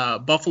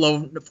 Buffalo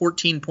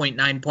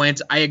 14.9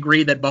 points. I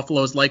agree that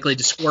Buffalo is likely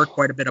to score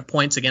quite a bit of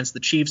points against the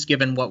Chiefs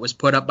given what was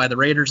put up by the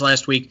Raiders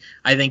last week.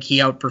 I think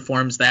he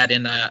outperforms that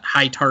in a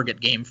high target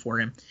game for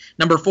him.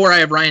 Number 4, I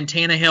have Ryan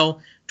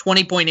Tannehill,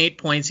 20.8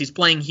 points. He's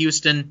playing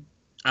Houston.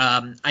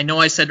 I know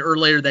I said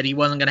earlier that he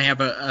wasn't going to have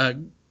a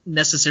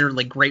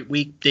necessarily great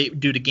week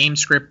due to game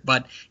script,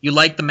 but you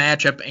like the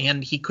matchup,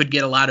 and he could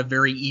get a lot of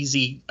very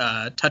easy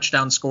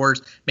touchdown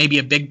scores, maybe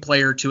a big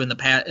play or two in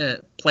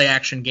the play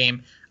action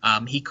game.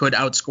 He could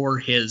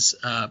outscore his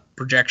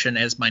projection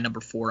as my number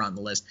 4 on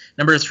the list.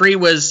 Number 3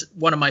 was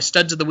one of my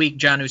studs of the week,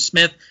 Jonnu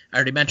Smith. I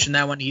already mentioned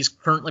that one. He's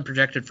currently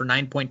projected for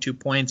 9.2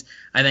 points.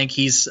 I think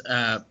he's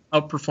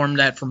outperformed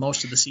that for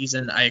most of the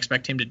season. I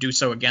expect him to do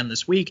so again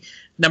this week.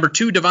 Number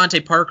 2,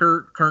 Devontae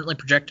Parker, currently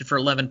projected for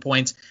 11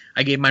 points.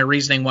 I gave my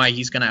reasoning why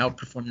he's going to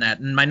outperform that.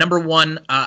 And my number 1,